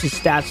 what's his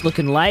stats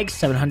looking like?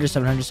 700,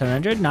 700,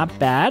 700. Not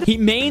bad. He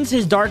mains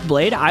his dark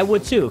blade. I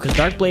would too, because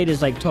dark blade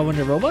is like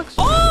 1,200 Robux.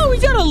 Oh,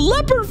 he's got a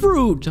leopard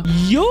fruit.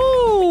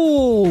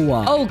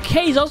 Yo.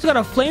 Okay, he's also got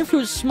a flame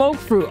fruit, smoke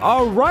fruit.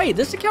 All right,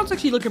 this account's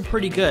actually looking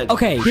pretty good.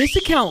 Okay, this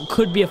account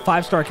could be a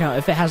 5-star account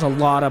if it has a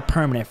lot of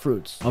permanent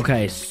fruits.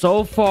 Okay,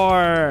 so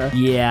far,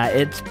 yeah,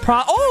 it's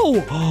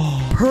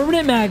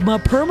permanent magma,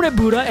 permanent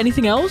Buddha.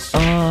 Anything else?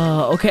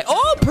 Okay.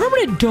 Oh,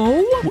 permanent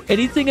dough.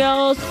 Anything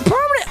else?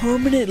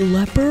 Permanent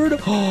leopard.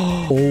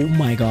 Oh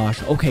my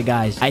gosh. Okay,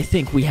 guys, I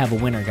think we have a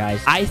winner,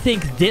 guys. I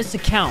think this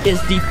account is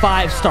the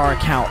 5-star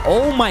account.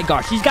 Oh my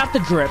gosh, he's got the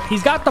drip,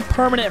 he's got the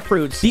permanent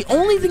fruits. The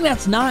only thing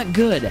that's not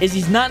good is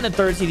he's not in the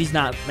 3rd seed. He's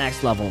not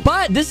max level,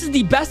 but this is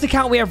the best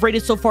account we have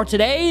rated so far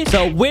today.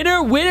 So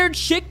winner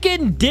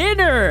chicken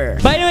dinner.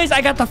 But anyways, I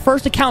got the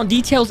first account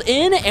details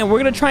in, and we're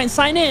gonna try and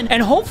sign in,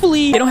 and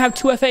hopefully they don't have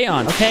 2FA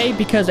on. Okay,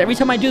 because every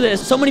time I do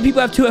this, so many people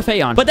have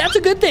 2FA on, but that's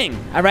a good thing.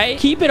 All right,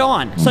 keep it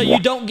on so you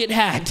don't get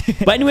hacked.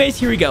 But anyways,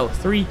 here we go.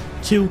 3,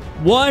 2,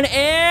 1,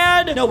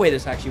 and no way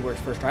this actually works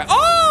first try.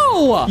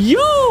 Oh,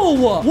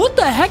 yo, what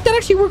the heck? That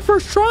actually worked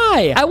first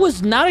try. I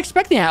was not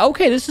expecting that.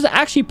 Okay, this is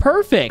actually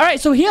perfect. All right,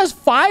 so he has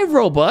 5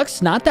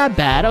 Robux. Not that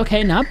bad.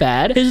 Okay, not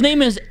bad. His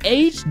name is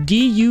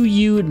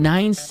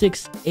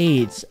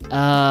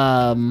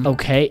HDUU968.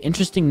 Okay,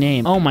 interesting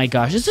name. Oh my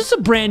gosh, is this a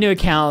brand new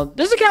account?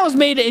 This account was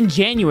made in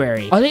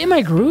January. Are they in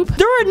my group?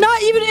 They're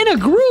not even in a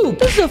group.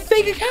 This is a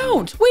fake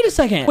account. Wait a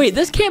second. Wait,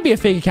 this can't be a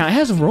fake account. It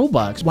has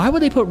Robux. Why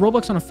would they put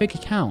Robux on a fake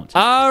account?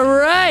 All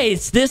right,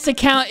 this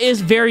account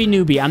is very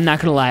newbie. I'm not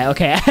gonna lie.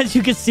 Okay, as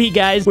you can see,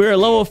 guys, we're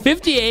level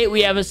 58.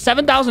 We have a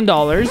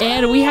 $7,000,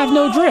 and we have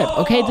no drip.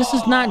 Okay, this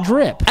is not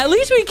drip. At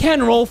least we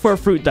can roll for a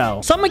fruit,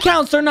 though. Some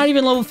accounts, they're not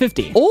even level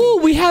 50. Oh,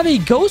 we have a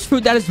ghost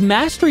fruit that is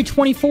mastery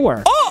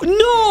 24. Oh,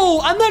 no,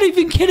 I'm not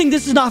even kidding.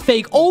 This is not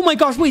fake. Oh my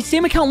gosh, wait,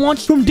 same account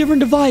launched from different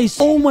device.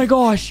 Oh my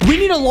gosh. We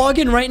need to log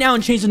in right now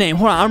and change the name.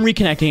 Hold on, I'm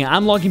reconnecting.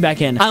 I'm logging back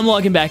in. I'm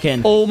logging back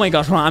in. Oh my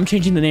gosh, hold on, I'm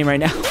changing the name right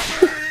now.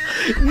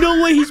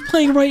 No way he's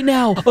playing right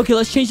now. Okay,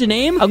 let's change the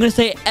name. I'm gonna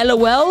say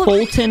LOL.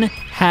 Foltyn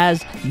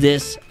has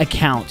this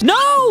account.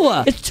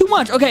 No! It's too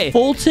much. Okay,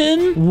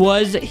 Foltyn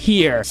was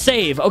here.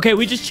 Save. Okay,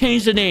 we just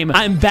changed the name.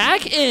 I'm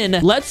back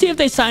in. Let's see if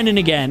they sign in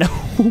again.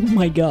 Oh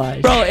my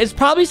gosh. Bro, it's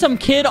probably some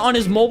kid on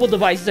his mobile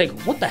device. He's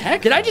like, what the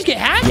heck? Did I just get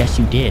hacked? Yes,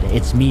 you did.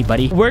 It's me,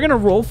 buddy. We're gonna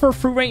roll for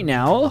fruit right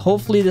now.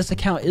 Hopefully this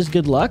account is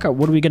good luck.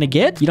 What are we gonna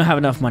get? You don't have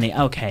enough money.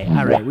 Okay,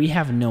 all right. We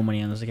have no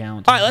money on this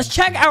account. All right, let's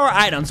check our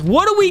items.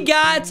 What do we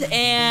got?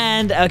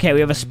 And okay, we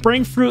have a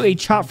spring fruit, a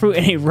chopped fruit,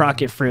 and a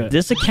rocket fruit.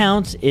 This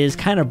account is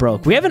kind of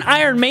broke. We have an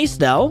iron mace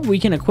though. We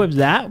can equip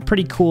that.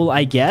 Pretty cool,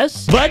 I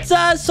guess. But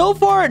so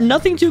far,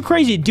 nothing too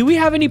crazy. Do we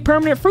have any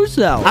permanent fruits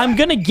though? I'm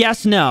gonna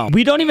guess no.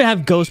 We don't even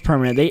have ghost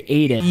permanent. They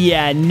ate it.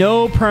 Yeah,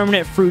 no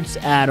permanent fruits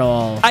at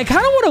all. I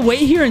kind of want to wait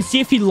here and see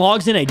if he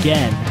logs in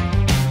again.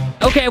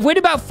 Okay, I've waited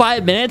about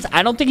 5 minutes.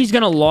 I don't think he's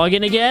gonna log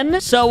in again.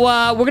 So,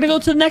 we're gonna go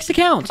to the next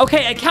account.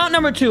 Okay, account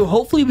number 2.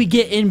 Hopefully, we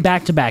get in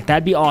back-to-back.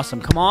 That'd be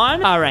awesome. Come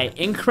on. All right,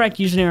 incorrect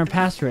username and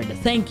password.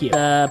 Thank you.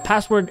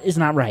 Password is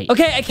not right.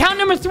 Okay, account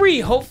number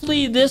 3.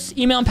 Hopefully, this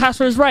email and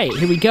password is right.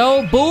 Here we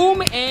go.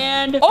 Boom,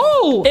 and...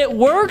 oh, it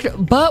worked,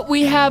 but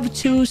we have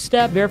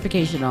 2-step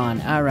verification on.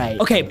 All right.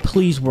 Okay,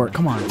 please work.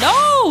 Come on.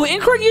 No,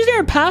 incorrect username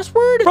and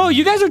password? Bro,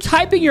 you guys are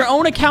typing your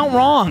own account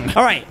wrong.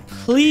 All right.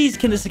 Please,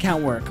 can this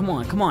account work? Come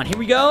on, come on. Here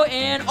we go.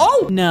 And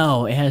oh,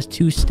 no, it has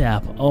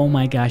 2-step. Oh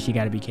my gosh, you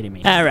gotta be kidding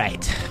me. All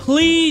right.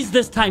 Please,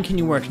 this time, can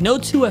you work? No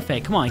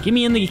 2FA. Come on, get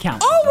me in the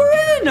account. Oh, we're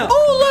in.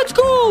 Oh, let's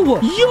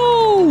go.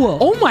 Yo.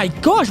 Oh my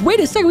gosh. Wait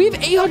a second. We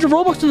have 800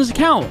 Robux on this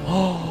account.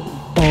 Oh.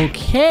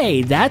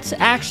 Okay, that's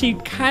actually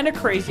kind of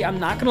crazy. I'm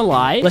not gonna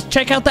lie. Let's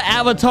check out the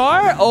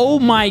avatar. Oh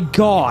my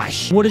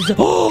gosh. What is it?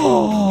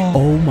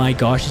 Oh my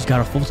gosh. He's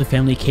got a Foltyn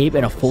family cape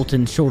and a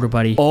Foltyn shoulder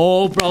buddy.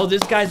 Oh, bro,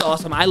 this guy's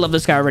awesome. I love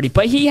this guy already.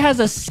 But he has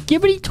a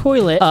Skibbity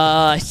toilet.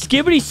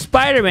 Skibbity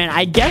Spider-Man.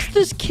 I guess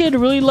this kid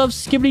really loves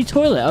Skibbity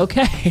toilet.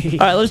 Okay.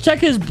 All right, let's check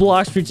his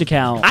Blox Fruits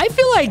account. I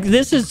feel like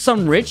this is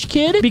some rich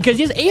kid because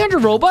he has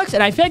 800 Robux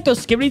and I feel like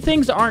those Skibbity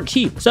things aren't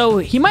cheap. So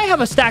he might have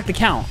a stacked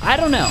account. I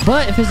don't know.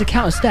 But if his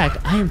account is stacked,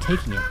 I am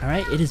taking it. All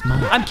right, it is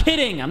mine. I'm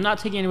kidding. I'm not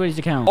taking anybody's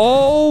account.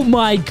 Oh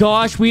my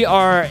gosh, we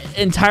are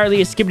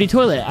entirely a Skibbity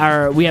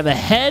toilet. We have a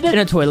head and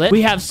a toilet.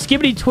 We have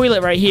Skibbity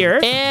toilet right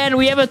here, and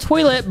we have a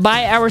toilet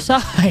by our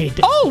side.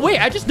 Oh wait,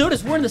 I just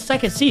noticed we're in the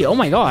second sea. Oh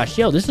my gosh,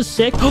 yo, this is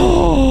sick.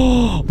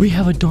 Oh, we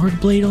have a dark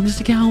blade on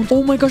this account.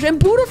 Oh my gosh, and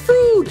Buddha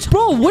fruit.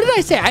 Bro, what did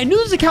I say? I knew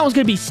this account was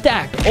gonna be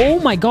stacked. Oh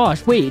my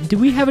gosh, wait, do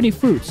we have any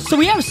fruits? So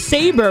we have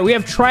Saber, we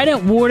have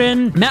Trident,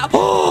 Warden,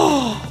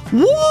 Oh.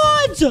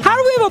 What? How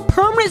do we have a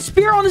permanent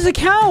spear on this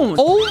account?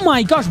 Oh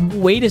my gosh.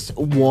 Wait a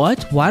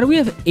what? Why do we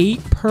have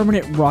 8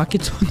 permanent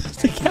rockets on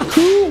this account?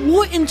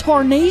 What in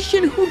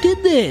tarnation? Who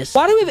did this?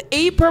 Why do we have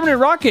 8 permanent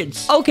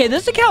rockets? Okay,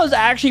 this account is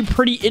actually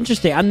pretty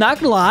interesting. I'm not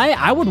gonna lie.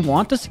 I would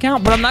want this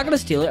account, but I'm not gonna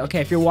steal it.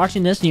 Okay, if you're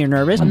watching this and you're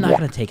nervous, I'm not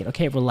gonna take it.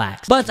 Okay,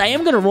 relax. But I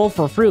am gonna roll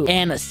for fruit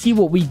and see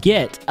what we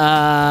get.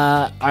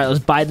 All right, let's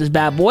buy this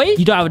bad boy.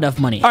 You don't have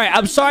enough money. All right,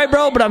 I'm sorry,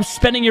 bro, but I'm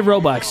spending your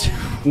Robux.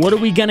 What are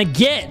we gonna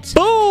get?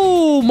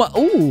 Boom!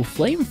 Ooh,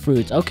 flame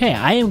fruits. Okay,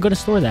 I am gonna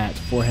store that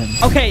for him.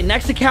 Okay,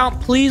 next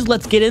account, please.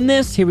 Let's get in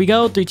this. Here we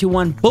go. 3, 2,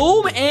 1.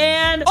 Boom!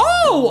 And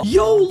oh,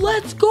 yo,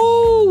 let's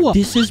go.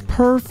 This is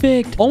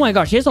perfect. Oh my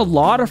gosh, he has a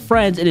lot of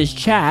friends in his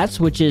chats,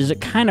 which is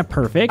kind of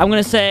perfect. I'm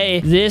gonna say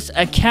this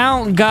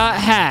account got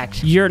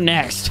hacked. You're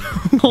next.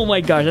 Oh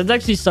my gosh, that's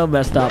actually so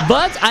messed up.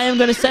 But I am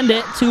gonna send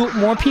it to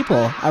more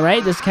people. All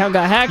right, this account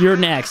got hacked. You're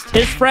next.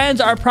 His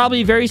friends are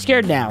probably very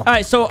scared now. All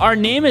right, so our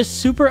name is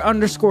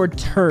super_turd.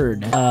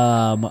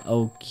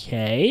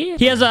 Okay.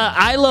 He has a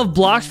I love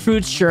Blox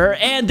Fruits shirt,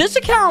 and this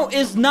account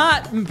is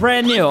not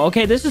brand new.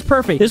 Okay, this is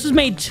perfect. This was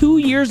made 2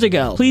 years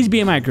ago. Please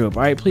be in my group.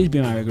 All right, please be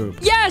in my group.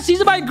 Yes, he's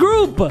in my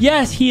group.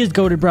 Yes, he is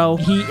goated, bro.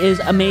 He is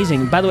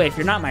amazing. By the way, if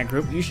you're not in my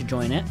group, you should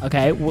join it.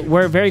 Okay,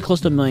 we're very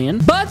close to 1 million.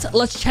 But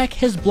let's check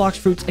his Blox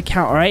Fruits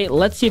account. All right,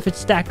 let's see if it's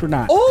stacked or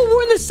not. Oh,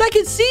 we're in the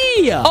second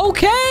sea.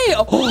 Okay.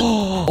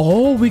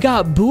 Oh, we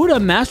got Buddha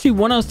Mastery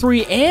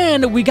 103,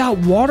 and we got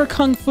Water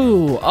Kung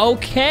Fu.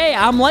 Okay,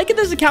 I'm liking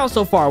this account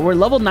so far. We're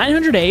level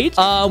 908.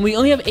 We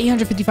only have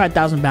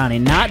 855,000 bounty.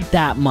 Not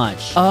that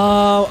much.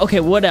 Okay,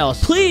 what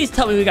else? Please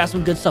tell me we got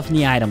some good stuff in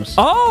the items.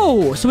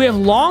 Oh, so we have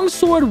long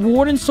sword,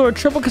 warden sword,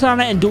 triple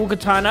katana, and dual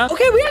katana.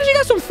 Okay, we actually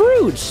got some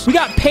fruits. We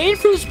got pain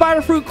fruit,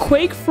 spider fruit,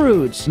 quake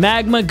fruits,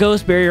 magma,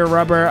 ghost, barrier,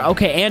 rubber.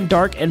 Okay, and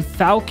dark and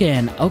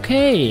falcon.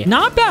 Okay,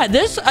 not bad.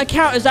 This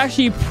account is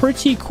actually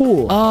pretty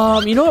cool.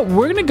 You know what?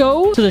 We're gonna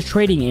go to the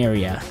trading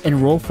area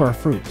and roll for a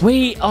fruit.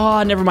 Wait,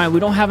 never mind. We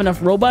don't have enough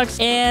Robux,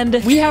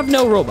 and we have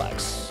no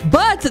Robux.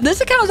 But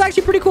this account is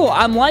actually pretty cool.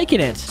 I'm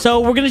liking it.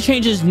 So we're going to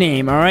change his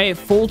name. All right.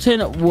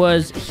 Foltyn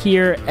was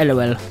here.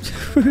 LOL.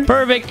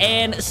 Perfect.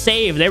 And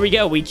save. There we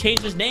go. We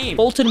changed his name.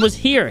 Foltyn was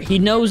here. He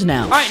knows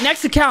now. All right.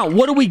 Next account.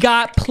 What do we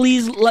got?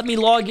 Please let me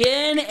log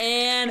in.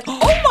 And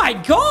oh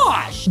my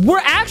gosh. We're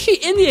actually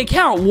in the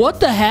account. What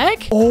the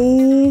heck?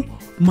 Oh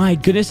my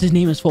goodness. His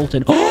name is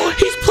Foltyn. Oh,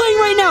 he's playing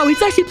right now.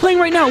 He's actually playing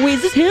right now. Wait,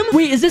 is this him?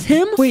 Wait, is this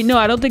him? Wait, no,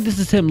 I don't think this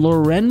is him.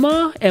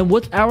 Lorenma. And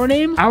what's our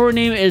name? Our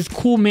name is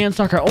Cool Man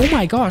Soccer. Oh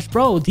my gosh,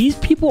 bro. These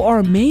people are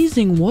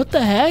amazing. What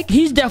the heck?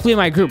 He's definitely in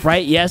my group,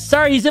 right? Yes,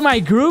 sir. He's in my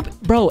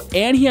group. Bro,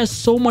 and he has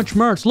so much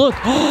merch. Look.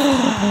 He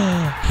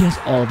has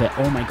all of it.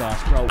 Oh my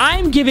gosh, bro.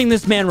 I'm giving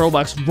this man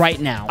Robux right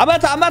now. I'm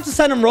about to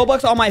send him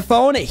Robux on my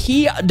phone.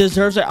 He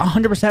deserves it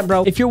 100%,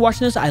 bro. If you're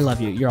watching this, I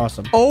love you. You're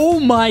awesome. Oh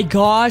my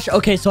gosh.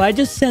 Okay, so I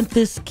just sent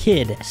this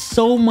kid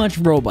so much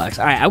Robux.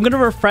 All right, I'm gonna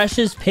refresh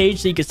his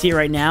page so you can see it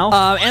right now.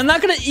 And I'm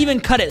not gonna even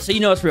cut it so you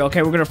know it's real.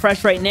 Okay, we're gonna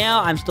refresh right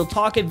now. I'm still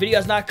talking.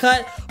 Video's not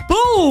cut.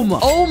 Boom!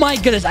 Oh my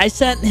goodness, I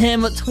sent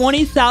him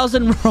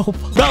 20,000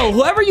 Robux. Bro,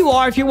 whoever you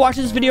are, if you're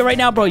watching this video right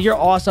now, bro, you're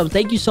awesome.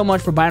 Thank you so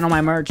much for buying all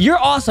my merch. You're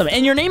awesome.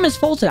 And your name is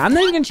Foltyn. I'm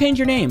not even gonna change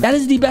your name. That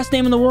is the best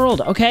name in the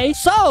world, okay?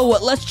 So,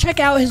 let's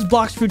check out his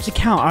Blox Fruits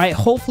account, all right?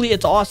 Hopefully,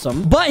 it's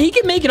awesome. But he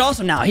can make it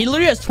awesome now. He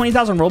literally has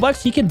 20,000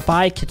 Robux. He can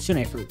buy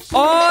Kitsune fruits.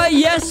 Oh,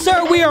 yes,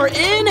 sir. We are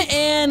in,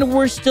 and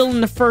we're still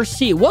in the first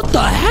seat. What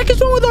the heck is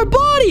wrong with our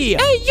body?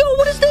 Hey, yo,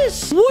 what is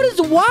this?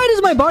 Why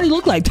does my body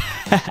look like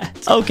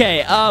that? Okay,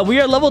 we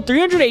are level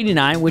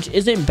 389, which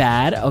isn't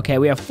bad. Okay,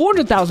 we have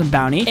 400,000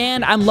 bounty,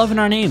 and I'm loving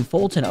our name,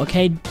 Foltyn.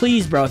 Okay,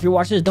 please, bro, if you're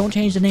watching this, don't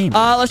change the name.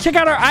 Let's check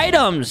out our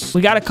items.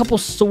 We got a couple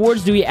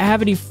swords. Do we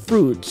have any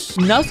fruits?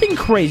 Nothing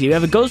crazy. We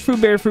have a ghost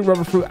fruit, berry fruit,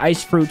 rubber fruit,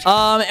 ice fruit.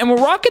 And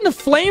we're rocking the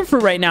flame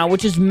fruit right now,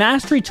 which is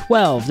mastery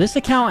 12. This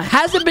account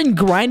hasn't been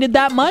grinded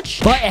that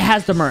much, but it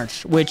has the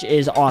merch, which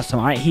is awesome.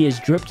 All right, he is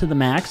dripped to the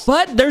max,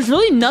 but there's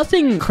really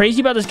nothing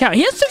crazy about this account.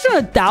 He has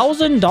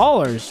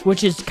 $600,000,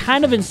 which is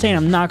kind of insane.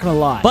 I'm not gonna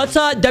lie, but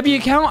W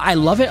account, I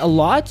love it a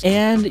lot,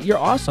 and you're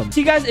awesome.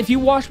 See, guys, if you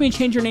watch me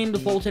change your name to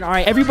Foltyn, all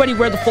right, everybody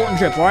wear the Foltyn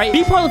drip, all right?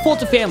 Be part of the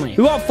Foltyn family.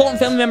 We want Foltyn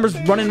family members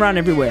running around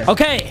everywhere.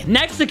 Okay,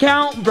 next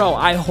account, bro.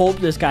 I hope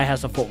this guy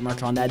has a Foltyn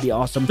merch on. That'd be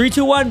awesome. 3,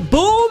 2, 1,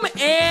 boom,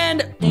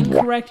 and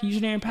incorrect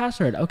username and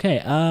password.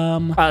 Okay,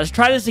 let's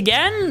try this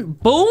again.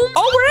 Boom.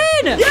 Oh,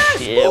 we're in.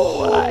 Yes. Yeah,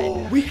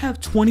 oh, we have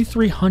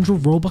 2,300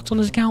 Robux on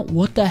this account.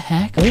 What the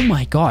heck? Oh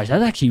my gosh,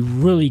 that's actually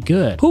really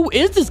good. Who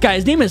is this guy?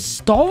 His name is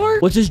Star.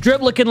 What's his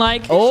drip looking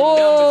like?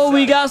 Oh,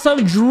 we got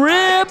some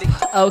drip.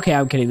 Okay,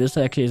 I'm kidding. This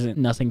actually isn't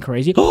nothing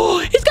crazy. Oh,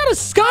 he's got a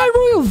Sky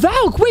Royal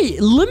Valk.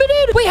 Wait,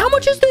 limited? Wait, how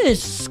much is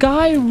this?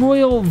 Sky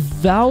Royal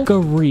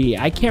Valkyrie.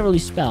 I can't really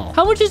spell.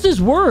 How much is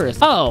this worth?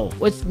 Oh,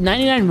 it's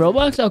 99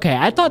 Robux? Okay,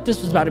 I thought this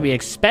was about to be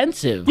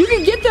expensive. You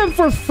can get them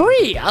for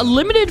free. A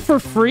limited for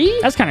free?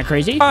 That's kind of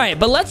crazy. All right,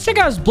 but let's check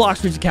out his Blox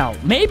Fruits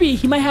account. Maybe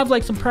he might have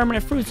like some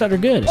permanent fruits that are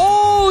good.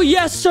 Oh,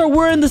 yes, sir.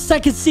 We're in the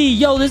second sea.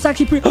 Yo, this is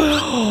actually pretty...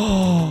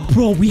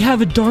 Bro, we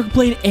have a Dark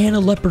Blade and a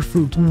Leopard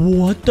Fruit.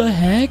 What the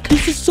heck?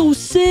 This is so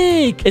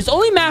sick. It's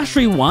only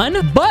Mastery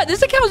 1, but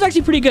this account is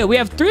actually pretty good. We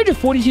have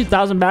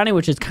 342,000 bounty,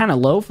 which is kind of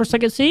low for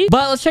second sea.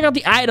 But let's check out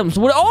the items.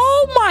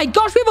 Oh my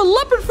gosh, we have a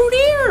Leopard Fruit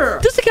here.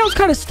 This account's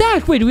kind of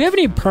stacked. Wait, do we have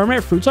any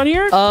permanent fruits on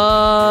here?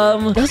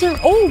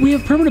 Oh, we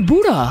have permanent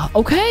Buddha.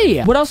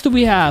 Okay. What else do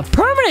we have?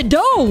 Permanent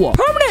Doe.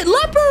 Permanent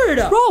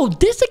Leopard. Bro,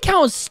 this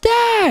account's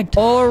stacked.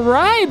 All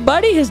right,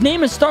 buddy. His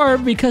name is Star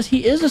because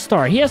he is a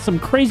star. He has some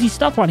crazy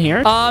stuff on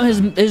here.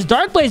 His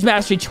Dark Blaze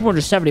Mastery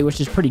 270, which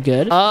is pretty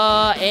good.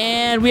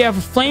 And we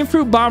have Flame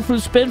Fruit, Bomb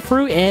Fruit, Spin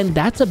Fruit, and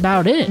that's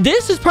about it.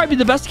 This is probably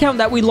the best account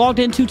that we logged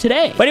into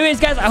today. But anyways,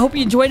 guys, I hope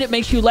you enjoyed it.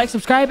 Make sure you like,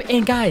 subscribe,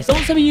 and guys,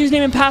 don't send me your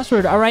username and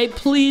password, all right?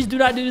 Please do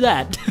not do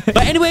that.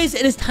 But anyways,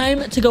 it is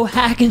time to go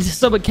hack into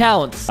some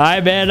accounts. All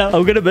right, man,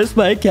 I'm gonna miss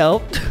my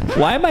account.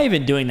 Why am I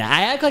even doing that?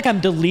 I act like I'm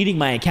deleting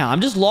my account.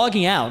 I'm just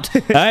logging out.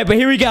 All right, but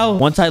here we go.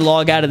 Once I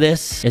log out of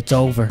this, it's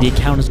over. The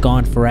account is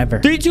gone forever.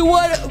 3, 2,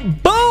 1,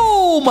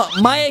 boom!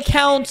 My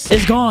account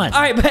is gone.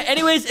 All right, but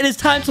anyways, it is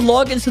time to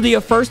log into the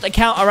first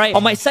account. All right,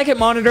 on my second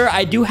monitor,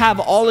 I do have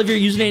all of your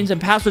usernames and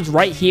passwords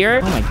right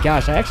here. Oh my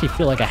gosh, I actually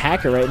feel like a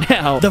hacker right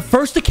now. The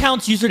first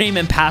account's username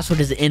and password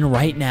is in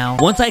right now.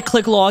 Once I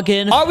click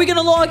login, are we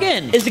gonna log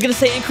in? Is it gonna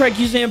say incorrect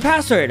username and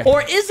password?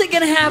 Or is it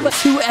gonna have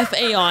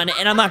 2FA on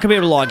and I'm not gonna be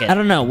able to log in? I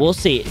don't know. We'll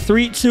see.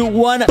 3, 2,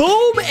 1,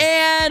 boom,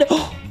 and...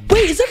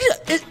 Wait, is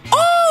that...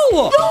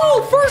 Oh!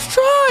 Yo, first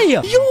try!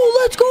 Yo,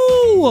 let's go!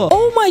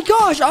 Oh my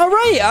gosh, all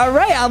right.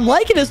 I'm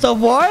liking it so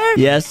far.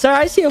 Yes, sir,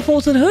 I see a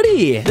Foltyn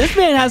hoodie. This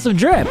man has some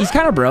drip. He's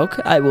kind of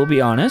broke, I will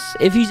be honest.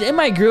 If he's in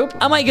my group,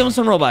 I might give him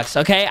some Robux,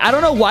 okay? I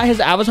don't know why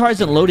his avatar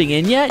isn't loading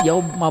in yet.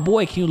 Yo, my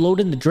boy, can you load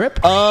in the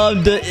drip?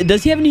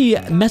 Does he have any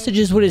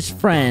messages with his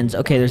friends?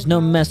 Okay, there's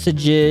no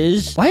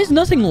messages. Why is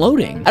nothing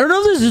loading? I don't know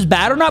if this is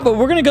bad or not, but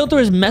we're gonna go through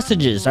his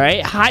messages, all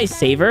right? Hi,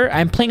 Saver.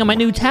 I'm playing on my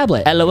new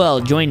tablet.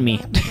 LOL, join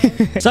me.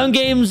 Some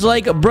games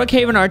like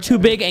Brookhaven are too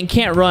big and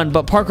can't run,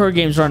 but parkour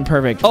games run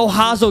perfect. Oh,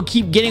 Hazo,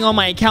 keep getting on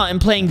my account and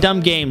playing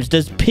dumb games.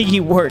 Does Piggy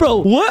work?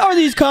 Bro, what are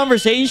these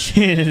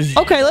conversations?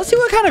 Okay, let's see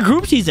what kind of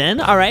groups he's in.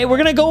 All right, we're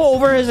gonna go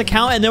over his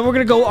account and then we're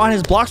gonna go on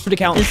his Blox Fruit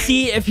account and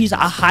see if he's a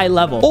high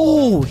level.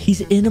 Oh,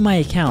 he's into my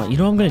account. You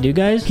know what I'm gonna do,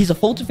 guys? He's a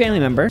Foltyn family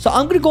member. So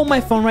I'm gonna go on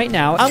my phone right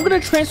now. I'm gonna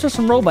transfer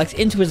some Robux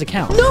into his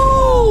account.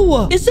 No!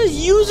 No! It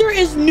says user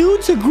is new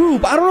to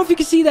group. I don't know if you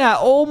can see that.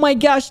 Oh my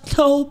gosh.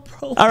 No,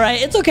 bro. All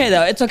right. It's okay,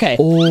 though. It's okay.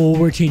 Oh,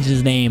 we're changing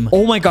his name.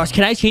 Oh my gosh.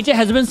 Can I change it?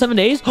 Has it been 7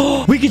 days?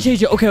 Oh, we can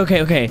change it.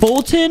 Okay.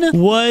 Foltyn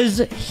was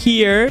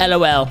here.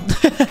 LOL.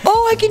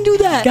 Oh, I can do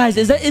that. Guys,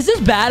 is this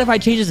bad if I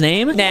change his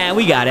name? Nah,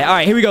 we got it. All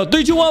right, here we go.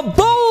 3, 2, 1.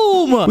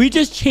 Boom! We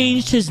just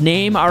changed his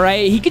name. All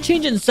right. He could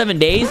change it in 7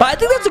 days. But I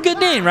think that's a good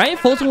name, right?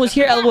 Foltyn was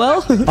here. LOL.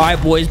 All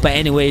right, boys. But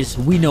anyways,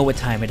 we know what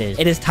time it is.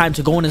 It is time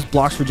to go in his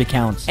Blox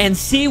accounts and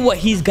see what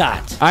he's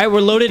got. All right,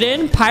 we're loaded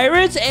in.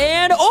 Pirates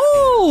and...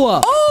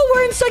 Oh,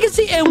 we're in second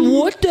seat. And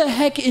what the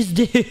heck is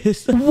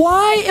this?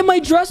 Why am I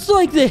dressed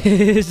like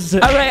this?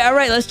 All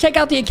right. Let's check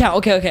out the account.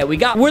 Okay.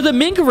 We're the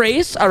mink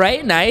race. All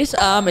right, nice.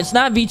 It's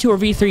not V2 or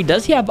V3.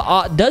 Does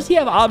he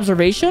have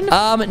observation?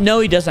 No,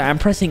 he doesn't. I'm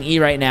pressing E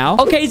right now.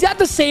 Okay, he's got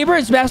the saber.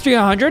 It's mastery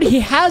 100. He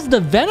has the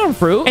venom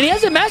fruit and he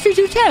has a mastery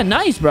 210.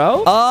 Nice,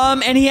 bro.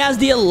 And he has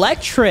the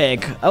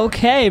electric.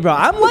 Okay, bro.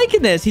 I'm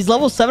liking this. He's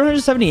level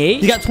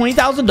 778. He's got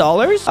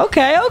 $20,000.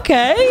 Okay.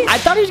 I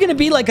thought he was gonna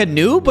be like a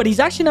noob, but he's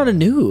actually not a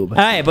noob. All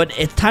right, but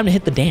it's time to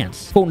hit the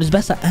dance. Foltyn is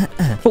best.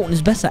 Foltyn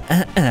is best.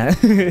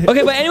 Okay,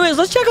 but anyways,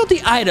 let's check out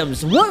the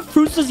items. What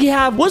fruits does he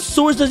have? What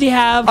swords does he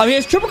have? He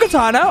has triple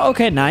katana.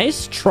 Okay,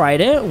 nice.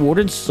 Trident,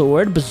 wooden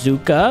sword,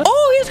 bazooka.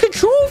 Oh, he has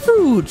control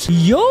fruits.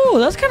 Yo,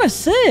 that's kind of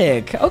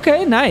sick.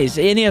 Okay, nice.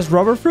 And he has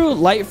rubber fruit,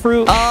 light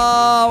fruit.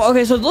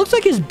 Okay, so it looks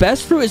like his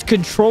best fruit is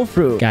control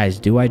fruit. Guys,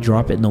 do I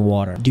drop it in the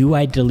water? Do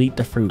I delete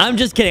the fruit? I'm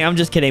just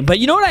kidding. But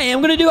you know what I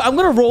am gonna do? I'm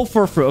gonna roll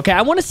for a fruit. Okay,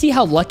 I want to see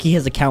how lucky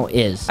his account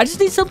is. I just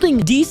need something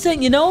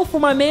decent, you know, for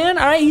my man.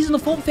 All right, he's in the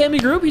Foltyn family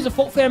group. He's a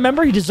Foltyn fam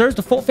member. He deserves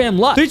the Foltyn fam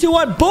luck. 3, 2,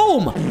 1,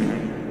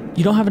 boom.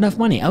 You don't have enough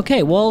money.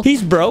 Okay, well,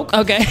 he's broke.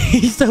 Okay,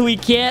 so we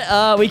can't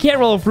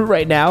roll a fruit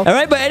right now. All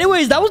right, but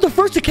anyways, that was the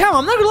first account.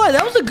 I'm not gonna lie,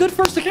 that was a good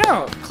first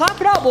account. Clap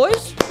it out,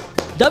 boys.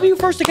 W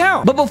first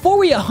account. But before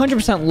we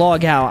 100%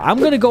 log out, I'm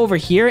gonna go over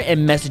here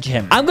and message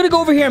him. I'm gonna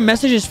go over here and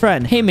message his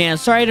friend. Hey man,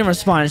 sorry I didn't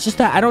respond. It's just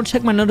that I don't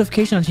check my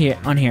notifications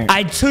on here.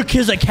 I took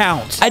his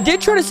account. I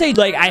did try to say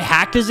like I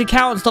hacked his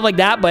account and stuff like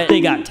that, but they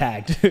got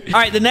tagged. All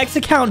right, the next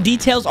account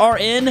details are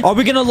in. Are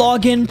we gonna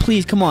log in?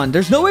 Please, come on.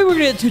 There's no way we're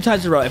gonna get 2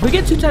 times in a row. If we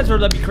get 2 times in a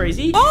row, that'd be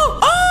crazy.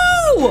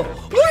 Oh,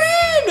 we're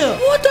in.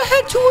 What the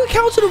heck? 2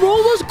 accounts in a row.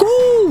 Let's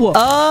go.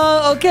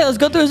 Okay, let's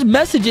go through his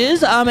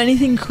messages.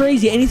 Anything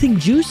crazy? Anything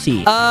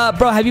juicy?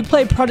 Bro, have you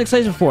played Project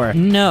Slays before?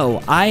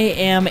 No, I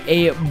am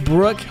a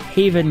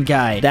Brookhaven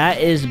guy. That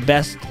is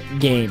best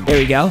game. There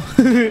we go.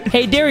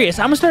 Hey, Darius,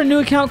 I'm gonna start a new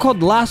account called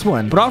The Last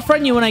One, but I'll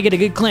friend you when I get a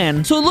good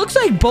clan. So it looks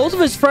like both of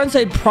his friends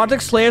said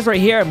Project Slayers right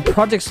here and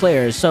Project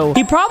Slayers. So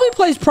he probably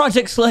plays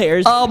Project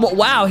Slayers.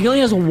 Wow, he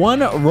only has 1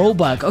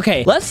 Robux.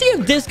 Okay, let's see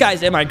if this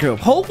guy's in my group.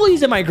 Hopefully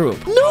he's in my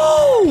group.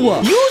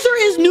 No! User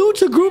is new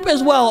to group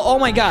as well. Oh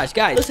my gosh,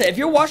 guys. Listen, if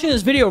you're watching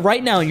this video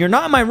right now and you're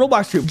not in my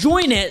Roblox group,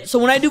 join it. So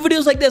when I do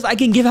videos like this, I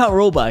can give out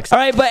Robux. All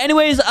right, but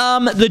anyways,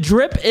 the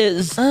drip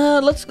is,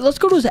 let's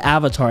go to his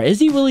avatar. Is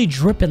he really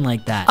dripping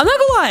like that? I'm not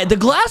gonna lie, the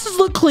glasses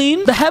look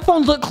clean. The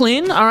headphones look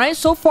clean. All right,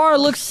 so far it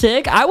looks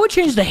sick. I would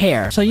change the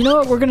hair. So you know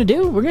what we're gonna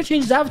do? We're gonna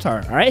change his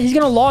avatar. All right, he's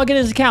gonna log in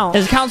his account.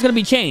 His account's gonna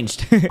be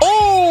changed.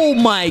 Oh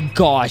my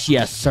gosh,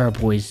 yes sir,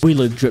 boys. We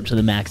look drip to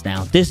the max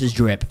now. This is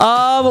drip.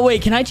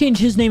 Wait, can I change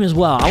his name as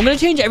well? I'm gonna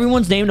change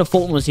everyone's name to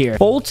Foltyn was here.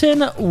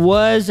 Foltyn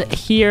was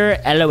here.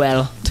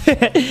 LOL.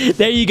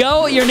 There you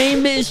go. Your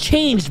name is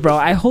changed, bro.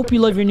 I hope you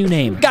love your new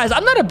name. Guys,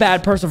 I'm not a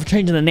bad person for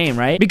changing the name,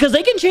 right? Because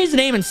they can change the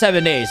name in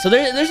 7 days. So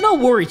there's no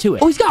worry to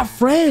it. Oh, he's got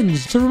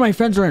friends. Some of my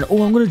friends are in.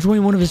 Oh, I'm going to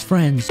join one of his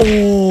friends.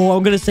 Oh,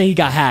 I'm going to say he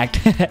got hacked.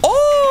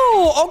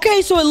 Oh,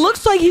 okay. So it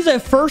looks like he's a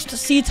first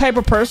C type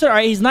of person. All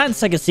right. He's not in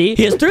second C.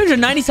 He has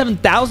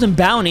 397,000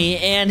 bounty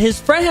and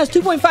his friend has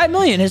 2.5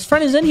 million. His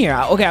friend is in here.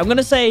 Okay. I'm going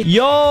to say,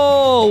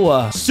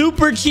 yo,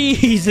 Super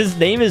Cheese. His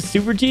name is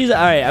Super Cheese. All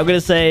right. I'm going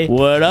to say,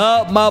 what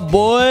up, my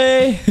boy?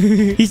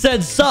 He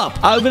said sup.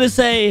 I'm gonna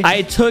say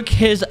I took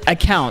his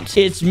account.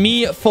 It's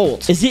me,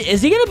 Folt. Is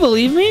he gonna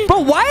believe me? Bro,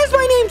 why is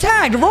my name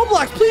tagged?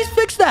 Roblox, please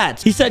fix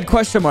that. He said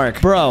question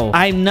mark. Bro,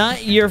 I'm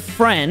not your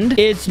friend.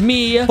 It's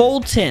me,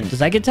 Foltyn. Does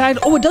that get tagged?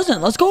 Oh, it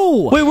doesn't. Let's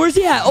go. Wait, where's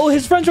he at? Oh,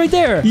 his friend's right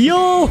there.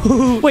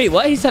 Yo. Wait,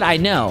 what? He said I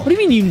know. What do you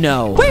mean you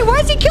know? Wait,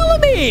 why is he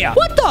killing me?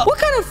 What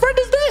kind of friend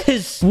is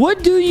this?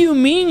 What do you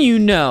mean you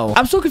know?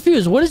 I'm so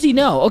confused. What does he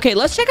know? Okay,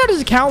 let's check out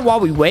his account while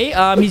we wait.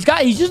 He's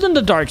just in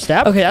the dark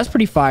step. Okay, that's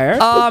pretty fire.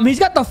 He's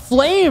got the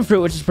flame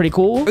fruit, which is pretty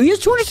cool. He has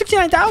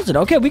 269,000.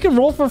 Okay, we can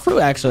roll for fruit,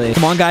 actually.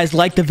 Come on, guys.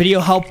 Like the video.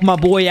 Help my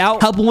boy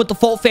out. Help him with the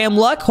Foltyn fam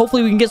luck.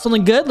 Hopefully, we can get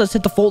something good. Let's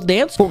hit the Foltyn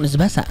dance. Foltyn is the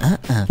best.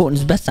 Foltyn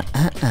is the best.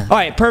 All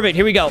right, perfect.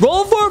 Here we go.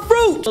 Roll for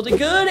fruit. Something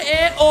good.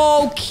 And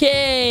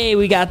okay,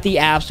 we got the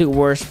absolute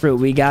worst fruit.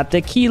 We got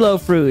the kilo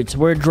fruits.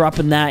 We're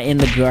dropping that in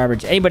the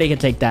garbage. Anybody can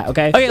take that,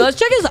 okay? Okay, let's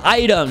check his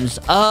items.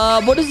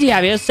 What does he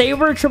have? He has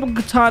saber, triple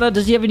katana.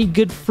 Does he have any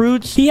good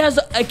fruits? He has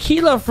a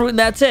kilo fruit, and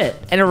that's it.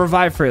 And a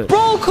revive fruit.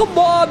 Bro, come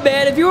on,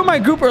 man. If you were in my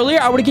group earlier,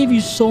 I would have gave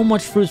you so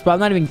much fruits, but I'm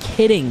not even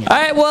kidding. All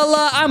right, well,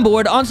 I'm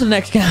bored. On to the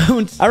next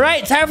account. All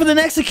right, time for the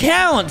next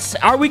account.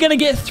 Are we going to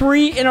get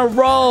 3 in a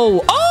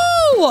row?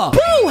 Oh,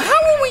 bro, how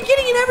are we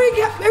getting in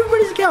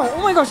everybody's account? account.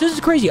 Oh my gosh, this is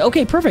crazy.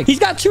 Okay, perfect. He's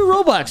got 2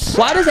 Robux.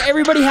 Why does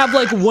everybody have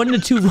like 1 to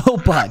 2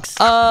 Robux?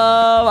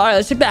 All right,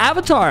 let's check the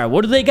avatar.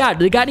 What do they got?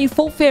 Do they got any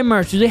Folk Fan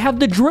merch? Do they have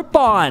the drip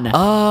on?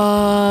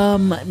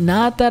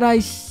 Not that I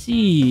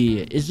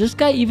see. Is this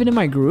guy even in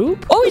my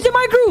group? Oh, he's in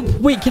my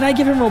group. Wait, can I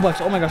give him Robux?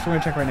 Oh my gosh, we're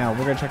gonna check right now.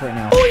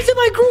 Oh, he's in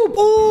my group.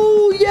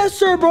 Oh, yes,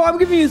 sir, bro. I'm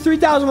giving you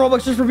 3,000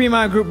 Robux just for being in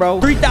my group, bro.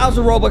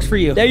 3,000 Robux for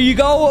you. There you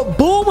go.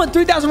 Boom.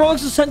 3,000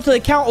 Robux is sent to the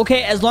account.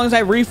 Okay, as long as I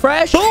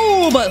refresh.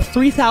 Boom.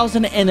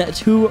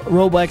 3,002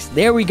 Robux.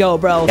 There we go,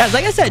 bro. Guys,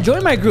 like I said,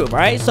 join my group, all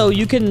right? So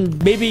you can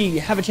maybe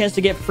have a chance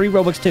to get free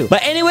Robux too.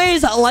 But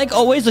anyways, like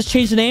always, let's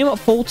change the name.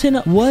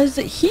 Foltyn was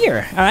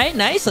here. All right,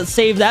 nice. Let's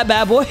save that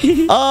bad boy.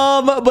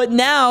 But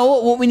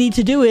now what we need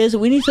to do is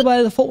we need to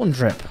buy the Foltyn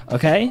drip,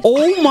 okay?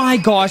 Oh my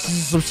gosh, this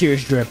is some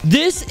serious drip.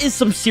 This is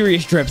some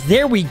serious drip.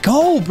 There we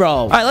go, bro.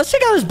 All right, let's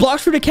check out his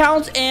Blox fruit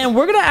account, and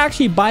we're gonna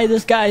actually buy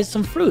this guy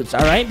some fruits, all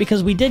right?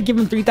 Because we did give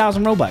him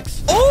 3,000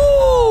 Robux.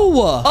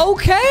 Oh,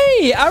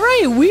 okay. All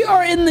right, we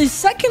are in the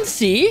second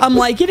C. I'm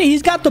liking it.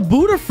 He's got the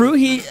Buddha fruit.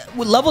 He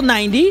level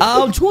 90.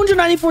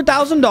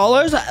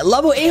 $294,000.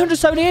 Level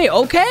 878.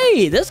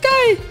 Okay, this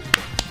guy.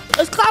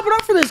 Let's clap it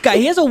up for this guy.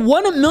 He has a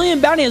 1 million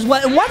bounty as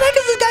well. And why the heck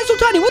is this guy so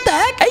tiny? What the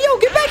heck? Hey, yo,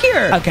 get back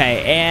here.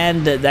 Okay,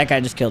 and that guy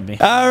just killed me.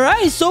 All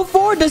right, so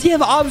far, does he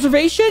have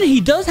observation?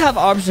 He does have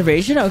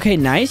observation. Okay,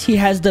 nice. He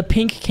has the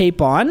pink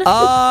cape on.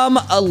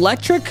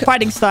 Electric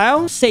fighting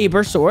style,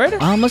 saber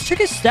sword. Let's check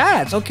his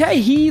stats.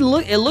 Okay,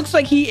 it looks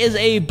like he is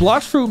a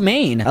Blox fruit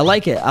main. I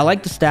like it. I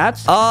like the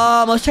stats.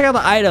 Let's check out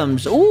the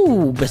items.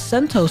 Ooh,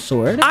 Bacento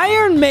sword.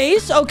 Iron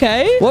mace.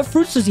 Okay. What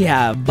fruits does he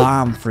have?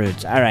 Bomb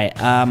fruits. All right.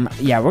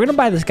 Yeah, we're gonna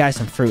buy this guy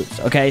some fruits.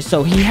 Okay,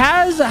 so he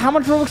has, how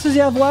much Robux does he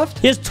have left?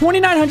 He has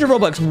 2,900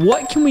 Robux.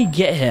 What can we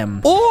get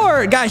him?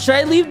 Or guys, should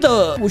I leave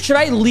the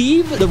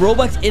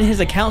Robux in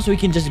his account so he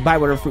can just buy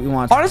whatever fruit he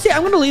wants? Honestly,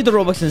 I'm gonna leave the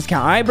Robux in his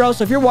account. All right, bro.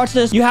 So if you're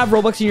watching this, you have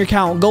Robux in your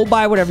account, go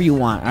buy whatever you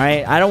want. All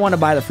right, I don't want to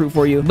buy the fruit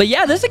for you, but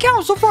yeah, this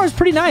account so far is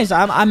pretty nice.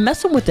 I'm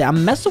messing with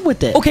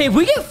it. Okay, if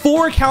we get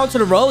 4 accounts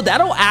in a row,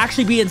 that'll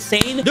actually be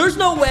insane. There's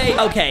no way.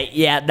 Okay,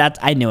 yeah,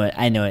 I knew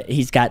it.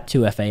 He's got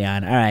 2FA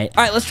on. All right,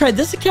 let's try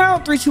this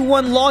account. 3, 2,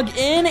 1, log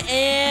in.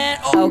 And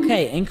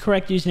okay,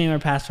 incorrect username or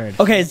password.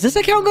 Okay, is this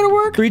account gonna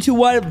work? 3, 2,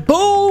 1,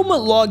 boom,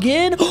 log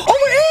in.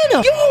 Oh, we're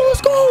in. Yo, let's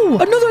go.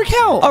 Another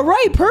account. All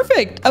right,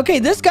 perfect. Okay,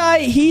 this guy,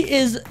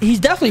 he's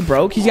definitely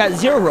broke. He's got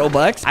 0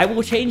 Robux. I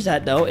will change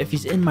that though if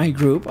he's in my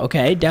group.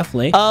 Okay,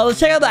 definitely.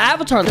 Let's check out the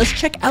avatar. Let's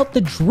check out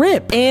the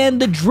drip.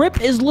 And the drip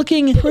is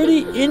looking pretty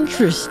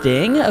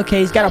interesting.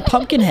 Okay, he's got a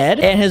pumpkin head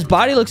and his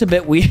body looks a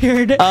bit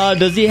weird.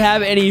 Does he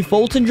have any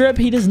Foltyn drip?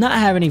 He does not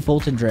have any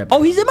Foltyn drip.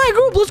 Oh, he's in my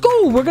group. Let's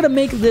go. We're gonna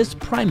make this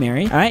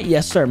primary. All right,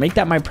 yes, sir. Make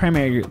that my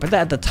primary group. Put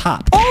that at the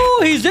top.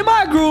 Oh, he's in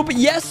my group.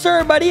 Yes,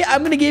 sir, buddy.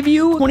 I'm gonna give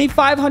you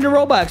 2,500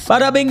 Robux.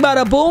 Bada bing,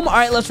 bada boom. All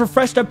right, let's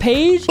refresh the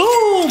page.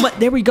 Boom.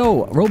 There we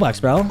go. Robux,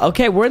 bro.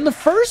 Okay, we're in the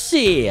first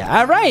C.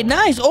 All right,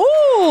 nice.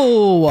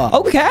 Oh,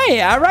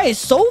 okay. All right,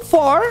 so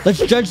far, let's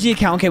judge the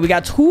account. Okay, we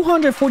got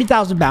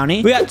 240,000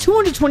 bounty. We got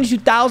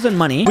 222,000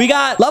 money. We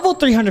got level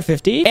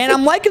 350. And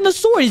I'm liking the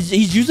sword.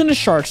 He's using a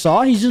shark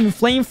saw. He's using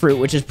flame fruit,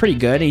 which is pretty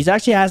good. He's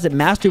actually has it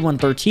mastery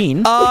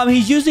 113.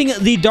 He's using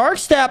the dark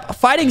step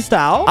fighting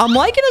style. I'm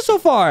liking it so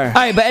far. All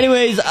right, but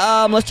anyways,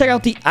 let's check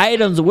out the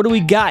items. What do we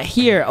got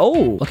here?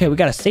 Oh, okay, we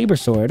got a saber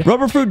sword,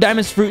 rubber fruit,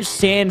 diamond fruit,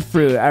 sand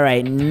fruit. All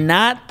right,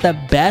 not the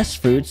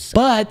best fruits,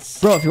 but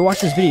bro, if you're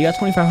watching this video, you got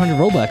 2,500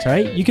 Robux. All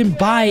right, you can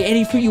buy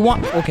any fruit you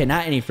want. Okay,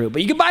 not any fruit,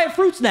 but you can buy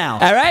fruits now.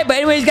 All right, but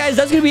anyways, guys,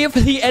 that's gonna be it for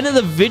the end of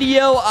the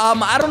video.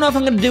 I don't know if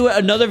I'm gonna do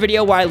another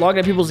video where I log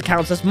into people's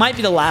accounts. This might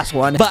be the last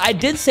one, but I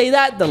did say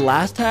that the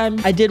last time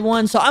I did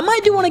one, so I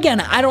might do one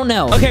again. I don't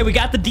know. Okay, we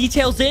got the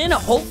details in.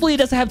 Hopefully it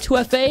doesn't have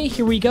 2FA.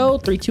 Here we go.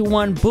 3, 2,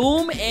 1,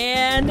 boom.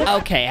 And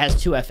okay, it has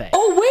 2FA.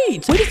 Oh,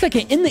 wait a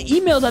second. In the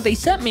email that they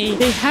sent me,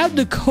 they have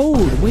the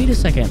code. Wait a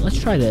second. Let's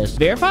try this.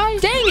 Verify?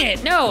 Dang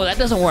it. No, that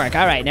doesn't work.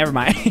 All right, never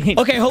mind.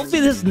 Okay,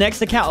 hopefully this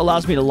next account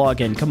allows me to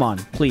log in. Come on,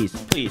 please.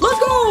 Let's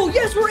go.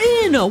 Yes,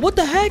 we're in. What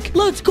the heck?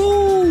 Let's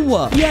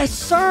go. Yes,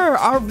 sir.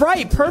 All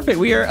right, perfect.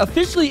 We are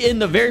officially in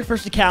the very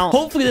first account.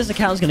 Hopefully this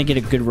account is going to get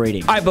a good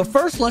rating. All right, but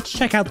first, let's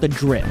check out the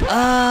drip.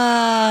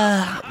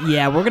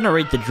 Yeah, we're going to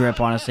rate the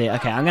drip, honestly.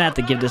 Okay, I'm going to have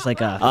to give this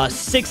like a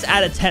 6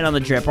 out of 10 on the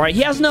drip. All right,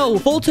 he has no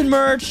Foltyn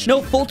merch,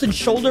 no Foltyn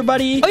shoulder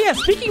buddy. Oh, yeah,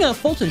 speaking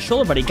of Foltyn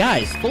shoulder buddy,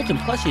 guys, Foltyn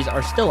plushies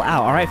are still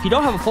out. All right, if you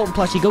don't have a Foltyn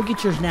plushie, go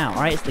get yours now.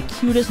 All right, it's the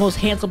cutest, most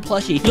handsome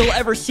plushie you'll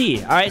ever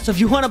see. All right, so if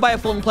you want to buy a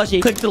Foltyn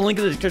plushie, click the link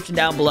in the description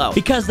down below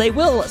because they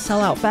will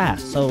sell out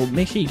fast. So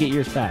make sure you get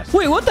yours fast.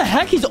 Wait, what the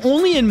heck? He's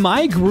only in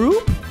my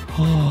group?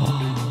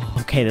 Oh.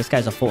 Okay, this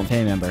guy's a Fulton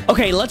family member.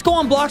 Okay, let's go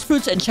on Blox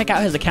Fruits and check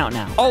out his account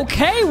now.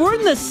 Okay, we're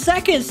in the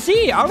second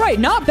C. All right,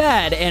 not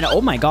bad. And oh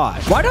my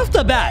gosh, right off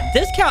the bat,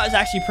 this account is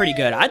actually pretty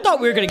good. I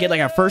thought we were gonna get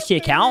like our first C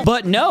account,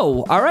 but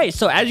no. All right,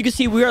 so as you can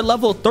see, we are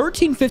level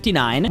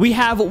 1359. We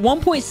have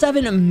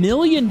 $1.7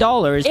 million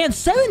and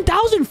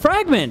 7,000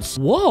 fragments.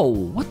 Whoa,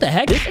 what the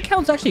heck? This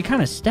account's actually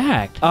kind of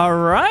stacked. All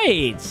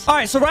right,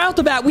 so right off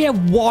the bat, we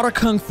have water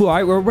kung fu. All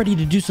right, we're ready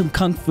to do some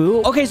kung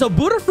fu. Okay, so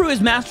Buddha Fruit is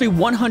mastery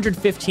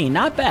 115.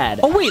 Not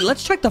bad. Oh wait,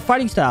 let's check the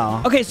fighting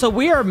style. Okay, so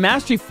we are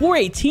mastery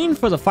 418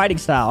 for the fighting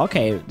style.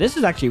 Okay, this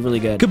is actually really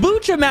good.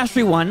 Kabucha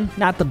mastery 1,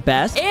 not the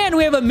best. And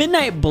we have a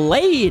Midnight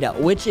Blade,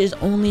 which is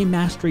only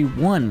mastery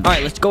 1. All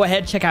right, let's go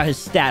ahead, check out his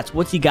stats.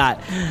 What's he got?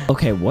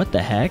 Okay, what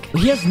the heck?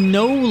 He has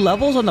no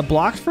levels on the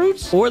Blox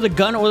Fruits or the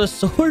gun or the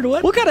sword.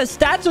 What kind of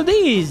stats are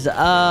these?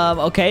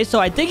 Okay, so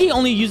I think he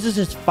only uses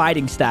his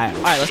fighting style.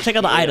 All right, let's check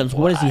out the items.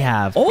 What does he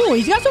have? Oh,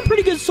 he's got some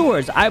pretty good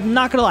swords. I'm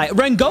not gonna lie.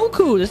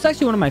 Rengoku, this is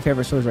actually one of my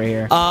favorite swords right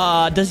here.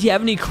 Does he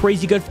have any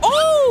crazy good...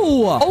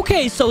 Oh,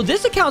 okay, so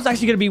this account is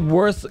actually gonna be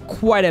worth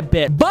quite a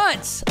bit,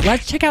 but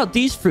let's check out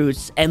these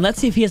fruits and let's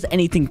see if he has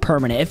anything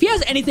permanent. If he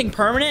has anything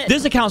permanent,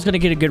 this account's gonna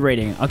get a good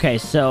rating. Okay,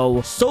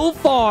 so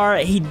far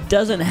he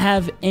doesn't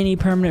have any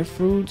permanent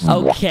fruits.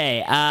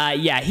 Okay,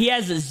 yeah, he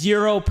has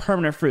 0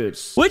 permanent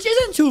fruits, which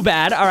isn't too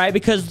bad. All right,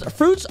 because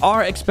fruits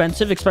are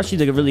expensive, especially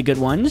the really good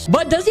ones.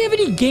 But does he have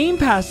any game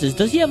passes?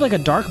 Does he have like a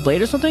dark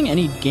blade or something?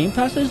 Any game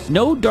passes?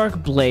 No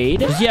dark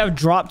blade. Does he have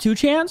drop 2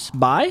 chance?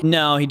 Buy?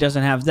 No, he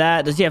doesn't have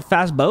that. Does he have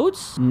fast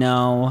boats?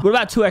 No. What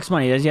about 2x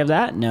money? Does he have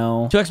that?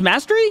 No. 2x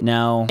mastery?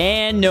 No.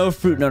 And no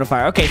fruit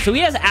notifier. Okay, so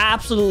he has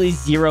absolutely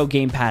 0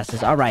 game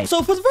passes. All right,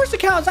 so for the first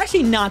account, it's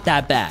actually not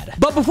that bad.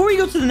 But before we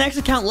go to the next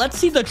account, let's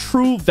see the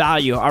true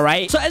value. All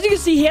right, so as you can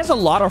see, he has a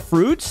lot of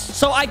fruits.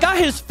 So I got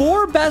his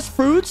 4 best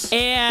fruits,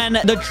 and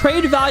the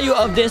trade value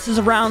of this is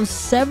around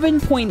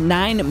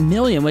 7.9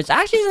 million, which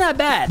actually isn't that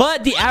bad.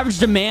 But the average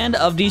demand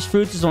of these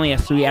fruits is only a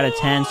 3 out of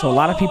 10, so a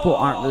lot of people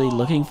aren't really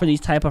looking for these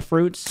type of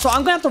fruits. So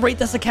I'm gonna have to rate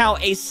this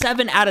account a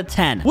 7 out of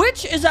 10,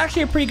 which is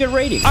actually a pretty good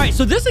rating. All right,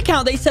 so this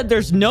account, they said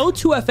there's no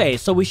 2FA,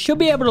 so we should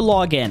be able to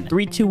log in.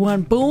 3, 2,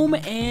 1, boom,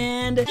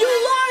 and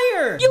you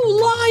liar!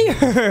 You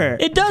liar!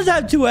 It does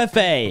have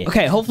 2FA.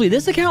 Okay, hopefully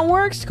this account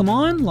works. Come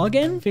on, log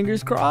in,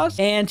 fingers crossed,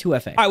 and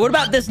 2FA. All right, what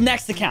about this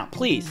next account,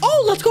 please?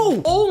 Oh, let's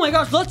go. Oh my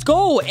gosh, let's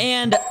go.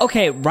 And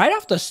okay, right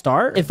off the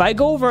start, if I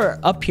go over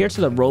up here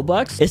to the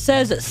Robux, it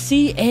says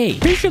CA.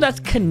 Pretty sure that's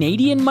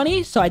Canadian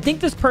money, so I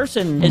think this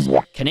person is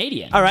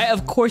Canadian. All right,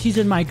 of course he's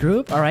in my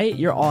group. All right,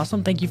 you're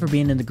awesome. Thank you for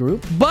being in the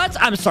group. But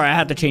I'm sorry, I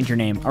had to change your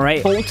name. All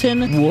right,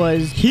 Fulton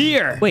was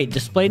here. Wait,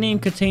 display name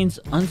contains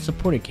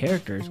unsupported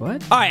characters.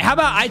 What? All right, how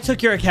about I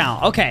took your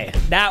account? Okay,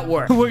 that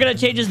worked. We're gonna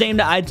change his name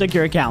to I took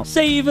your account.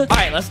 Save. All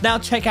right, let's now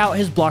check out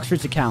his Blox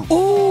Fruits account.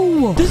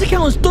 Oh, this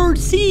account is 3rd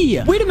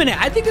C. Wait a minute,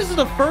 I think this is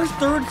the first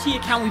 3rd C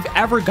account we've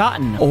ever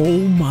gotten. Oh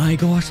my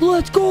gosh,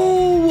 let's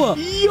go.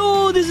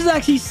 Yo, this is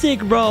actually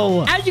sick,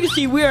 bro. As you can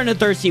see, we are in the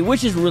 3rd C,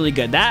 which is really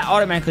good. That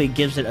automatically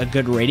gives it a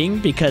good rating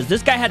because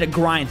this guy had to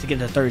grind to get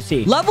to 3rd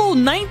C. Level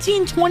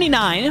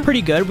 1929,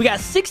 pretty good. We got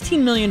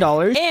 $16 million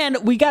and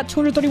we got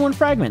 231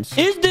 fragments.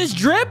 Is this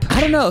drip?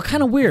 I don't know,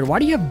 kind of weird. Why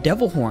do you have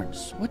devil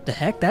horns? What the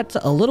heck? That's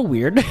a little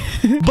weird.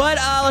 But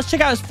let's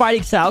check out his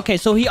fighting style. Okay,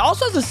 so he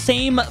also has the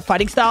same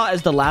fighting style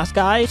as the last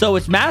guy. So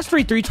it's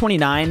mastery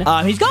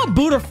 329. He's got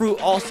Buddha Fruit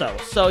also.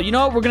 So you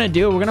know what we're gonna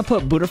do? We're gonna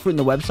put Buddha Fruit in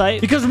the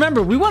website because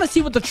remember, we want to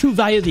see what the true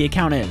value of the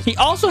account is. He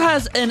also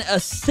has an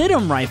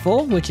Acidum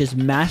rifle, which is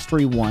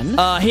mastery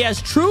 1. He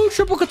has true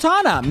triple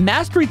katana,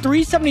 mastery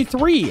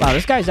 373. Wow,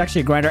 this guy is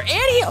actually a grinder.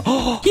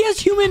 And he has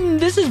human.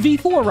 This is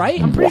V4,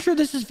 right? I'm pretty sure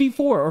this is V4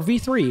 or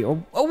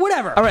V3 or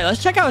whatever. All right,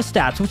 let's check out his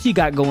stats. What's he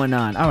got going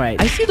on? All right,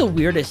 I see the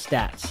weirdest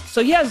stats.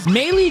 So he has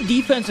melee,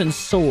 defense, and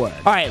sword.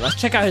 All right, let's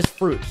check out his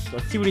fruits.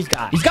 Let's see what he's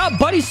got. He's got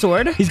Buddy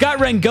Sword. He's got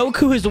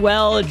Rengoku as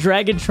well,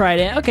 Dragon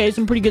Trident. Okay,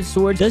 some pretty good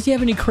swords. Does he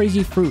have any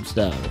crazy fruits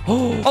though?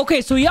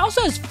 Okay, so he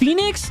also has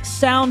Phoenix,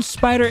 Sound,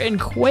 Spider, and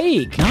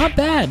Quake. Not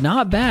bad,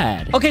 not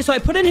bad. Okay, so I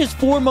put in his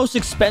 4 most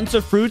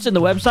expensive fruits in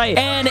the website,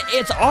 and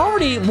it's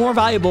already more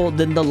valuable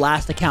than the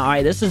last account. All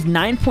right, this is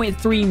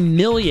 9.3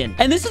 million.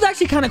 And this is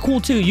actually kind of cool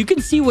too. You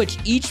can see which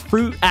each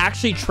fruit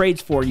actually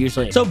trades for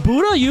usually. So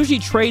Buddha usually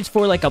trades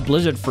for like a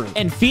blizzard fruit,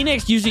 and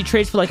Phoenix usually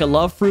trades for like a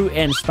love fruit,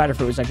 and Spider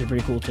Fruit is actually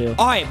pretty cool too.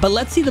 All right, but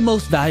let's see the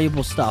most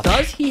valuable stuff.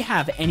 Does he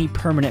have any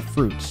permanent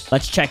fruits?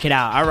 Let's check it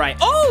out. All right.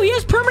 Oh, he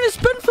has permanent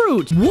spin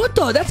fruit. What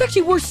the? That's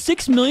actually worth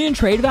 6 million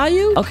trade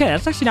value. Okay,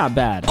 that's actually not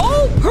bad.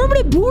 Oh,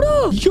 permanent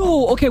Buddha.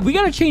 Yo, okay, we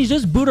gotta change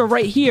this Buddha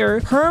right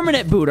here.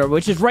 Permanent Buddha,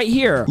 which is right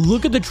here.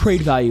 Look at the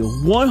trade value.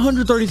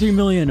 133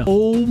 million.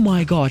 Oh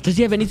my gosh. Does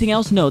he have anything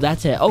else? No,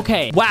 that's it.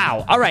 Okay.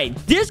 Wow. All right.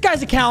 This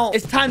guy's account,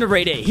 it's time to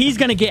rate it. He's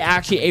gonna get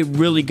actually a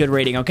really good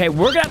rating. Okay,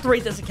 we're gonna have to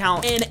rate this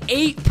account an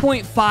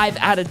 8.5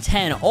 out of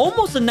 10.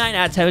 Almost a 9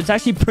 out of 10. It's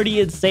actually pretty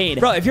insane.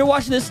 Bro, if you're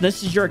watching this,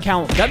 this is your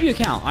account. W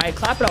account. All right,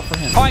 clap it up for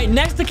him. All right,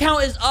 next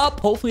account is up.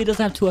 Hopefully it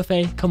doesn't have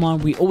 2FA. Come on,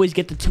 we always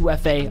get the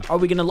 2FA. Are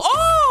we gonna...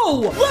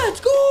 Oh, let's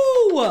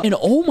go. And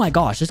oh my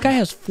gosh, this guy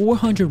has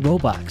 400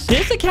 Robux.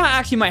 This account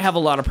actually might have a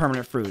lot of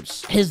permanent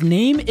fruits. His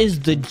name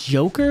is the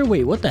Joker.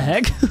 Wait, what the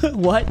heck?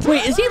 What?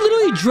 Wait, is he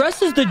literally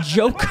dressed as the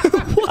Joker?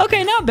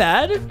 Okay, not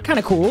bad. Kind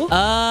of cool.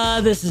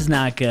 This is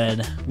not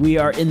good. We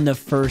are in the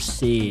first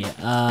sea.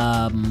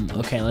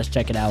 Okay, let's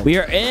check it out. We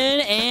are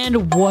in,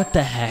 and what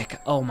the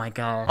heck? Oh my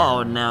god.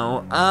 Oh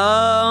no.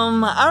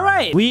 All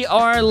right. We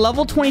are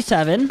level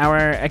 27.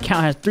 Our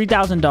account has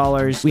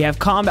 $3,000. We have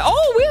combat.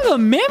 Oh, we have a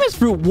mammoth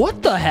fruit.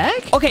 What the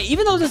heck? Okay,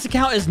 even though this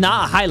account is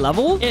not high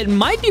level, it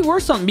might be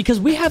worth something because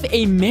we have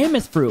a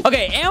mammoth fruit.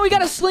 Okay, and we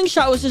got a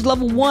slingshot, which is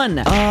level 1.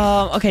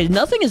 Okay,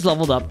 nothing is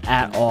leveled up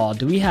at all.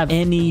 Do we have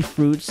any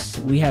fruits?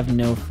 We have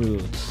no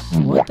fruits.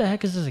 What the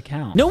heck is this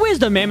account? No way is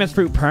the mammoth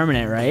fruit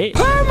permanent, right?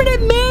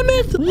 Permanent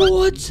mammoth?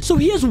 What? So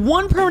he has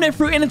 1 permanent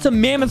fruit and it's a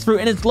mammoth fruit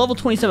and it's level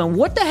 27.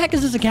 What the heck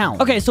is this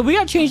account? Okay, so we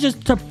gotta change this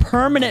to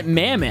permanent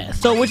mammoth.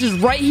 So which is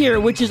right here,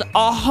 which is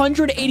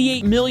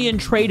 188 million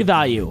trade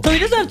value. So he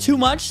doesn't have too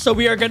much, so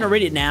we are gonna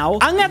rate it now.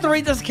 I'm gonna have to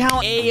rate this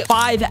account a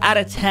 5 out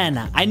of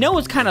 10. I know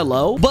it's kind of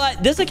low,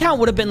 but this account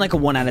would have been like a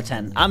 1 out of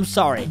 10. I'm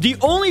sorry. The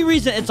only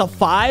reason it's a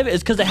 5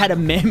 is because it had a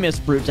mammoth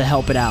fruit to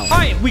help it out. All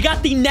right, we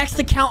got the next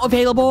account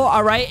available.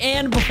 All right,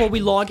 and before we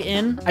log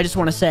in, I just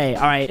want to say,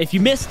 all right, if you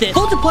missed it,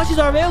 Foltyn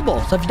plushies are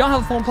available. So if you don't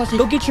have a Foltyn plushie,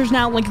 go get yours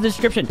now. Link in the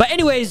description. But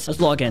anyways, let's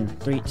log in.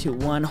 3, 2,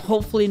 1.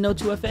 Hopefully no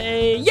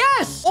 2FA.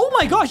 Yes! Oh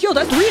my gosh, yo,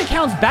 that's 3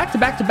 accounts back to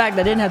back to back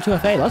that didn't have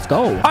 2FA. Let's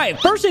go. All right,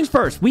 first things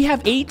first. We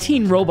have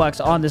 18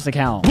 Robux on this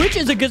account, which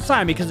is a good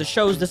sign because it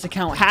shows this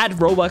account had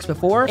Robux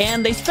before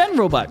and they spend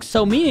Robux.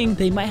 So meaning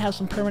they might have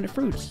some permanent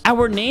fruits.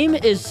 Our name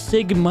is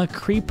Sigma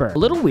Creeper. A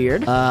little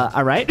weird.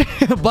 All right.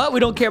 But we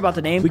don't care about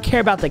the name. We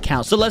care about the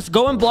account. So let's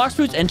go in Blox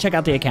Fruits and check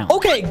out the account.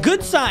 Okay,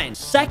 good sign.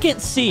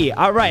 Second C.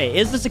 All right.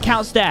 Is this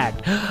account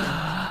stacked?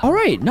 All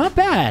right, not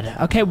bad.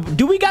 Okay,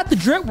 do we got the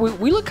drip?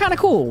 We look kind of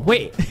cool.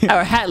 Wait,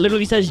 our hat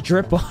literally says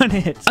drip on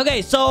it.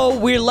 Okay, so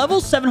we're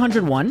level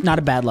 701. Not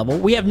a bad level.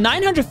 We have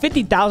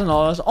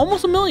 $950,000,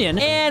 almost $1 million,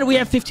 and we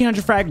have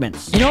 1,500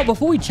 fragments. You know what?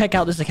 Before we check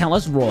out this account,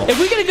 let's roll. If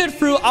we get a good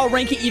fruit, I'll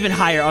rank it even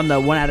higher on the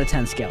 1 out of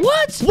 10 scale.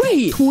 What?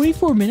 Wait,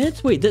 24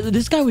 minutes? Wait,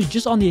 this guy was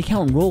just on the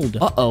account and rolled.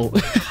 Uh-oh.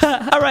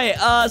 All right,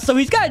 so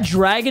he's got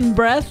Dragon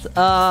Breath,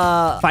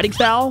 Fighting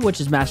Style, which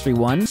is Mastery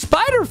 1.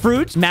 Spider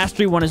Fruits,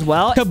 Mastery 1 as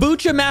well.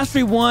 Kabocha,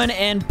 Mastery 1.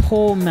 And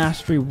Pole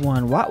Mastery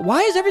 1.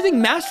 Why is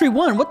everything Mastery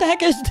 1? What the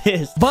heck is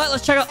this? But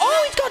let's check out.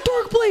 Oh, he's got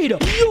Dark Blade.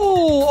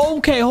 Yo,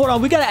 okay, hold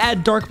on. We gotta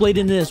add Dark Blade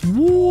into this.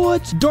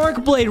 What?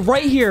 Dark Blade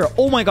right here.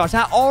 Oh my gosh,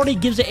 that already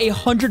gives it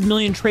 100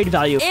 million trade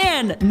value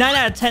and 9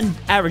 out of 10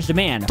 average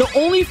demand. The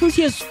only fruits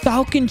he has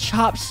Falcon,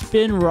 Chop,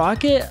 Spin,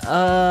 Rocket.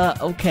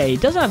 Okay,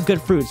 it doesn't have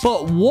good fruits.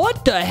 But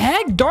what the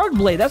heck? Dark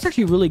Blade. That's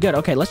actually really good.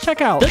 Okay, let's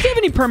check out. Does he have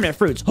any permanent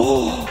fruits?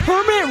 Oh,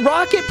 permanent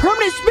Rocket,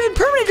 permanent Spin,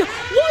 permanent.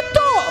 What the?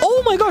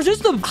 Oh my gosh, this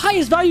is the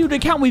highest valued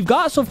account we've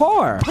got so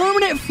far.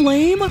 Permanent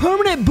Flame,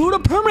 permanent Buddha,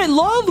 permanent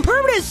Love,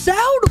 permanent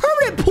Sound,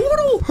 permanent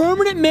Portal,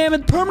 permanent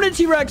Mammoth, permanent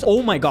T-Rex.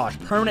 Oh my gosh,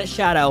 permanent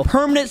Shadow,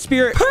 permanent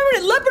Spirit,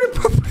 permanent Leopard, and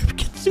permanent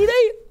Kitsune.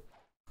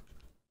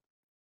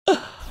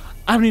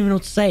 I don't even know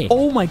what to say.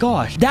 Oh my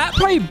gosh, that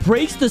probably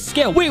breaks the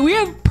scale. Wait, we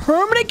have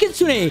permanent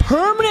Kitsune,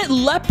 permanent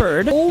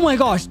Leopard. Oh my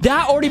gosh,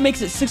 that already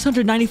makes it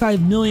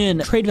 695 million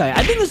trade value.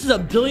 I think this is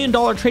 $1 billion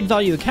trade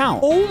value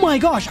account. Oh my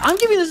gosh, I'm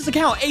giving this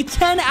account a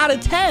 10 out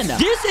of 10.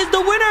 This is the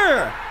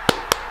winner.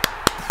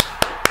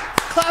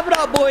 Clap it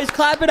up, boys.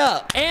 Clap it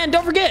up. And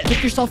don't forget,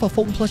 pick yourself a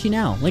Foltyn plushie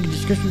now. Link in the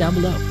description down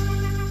below.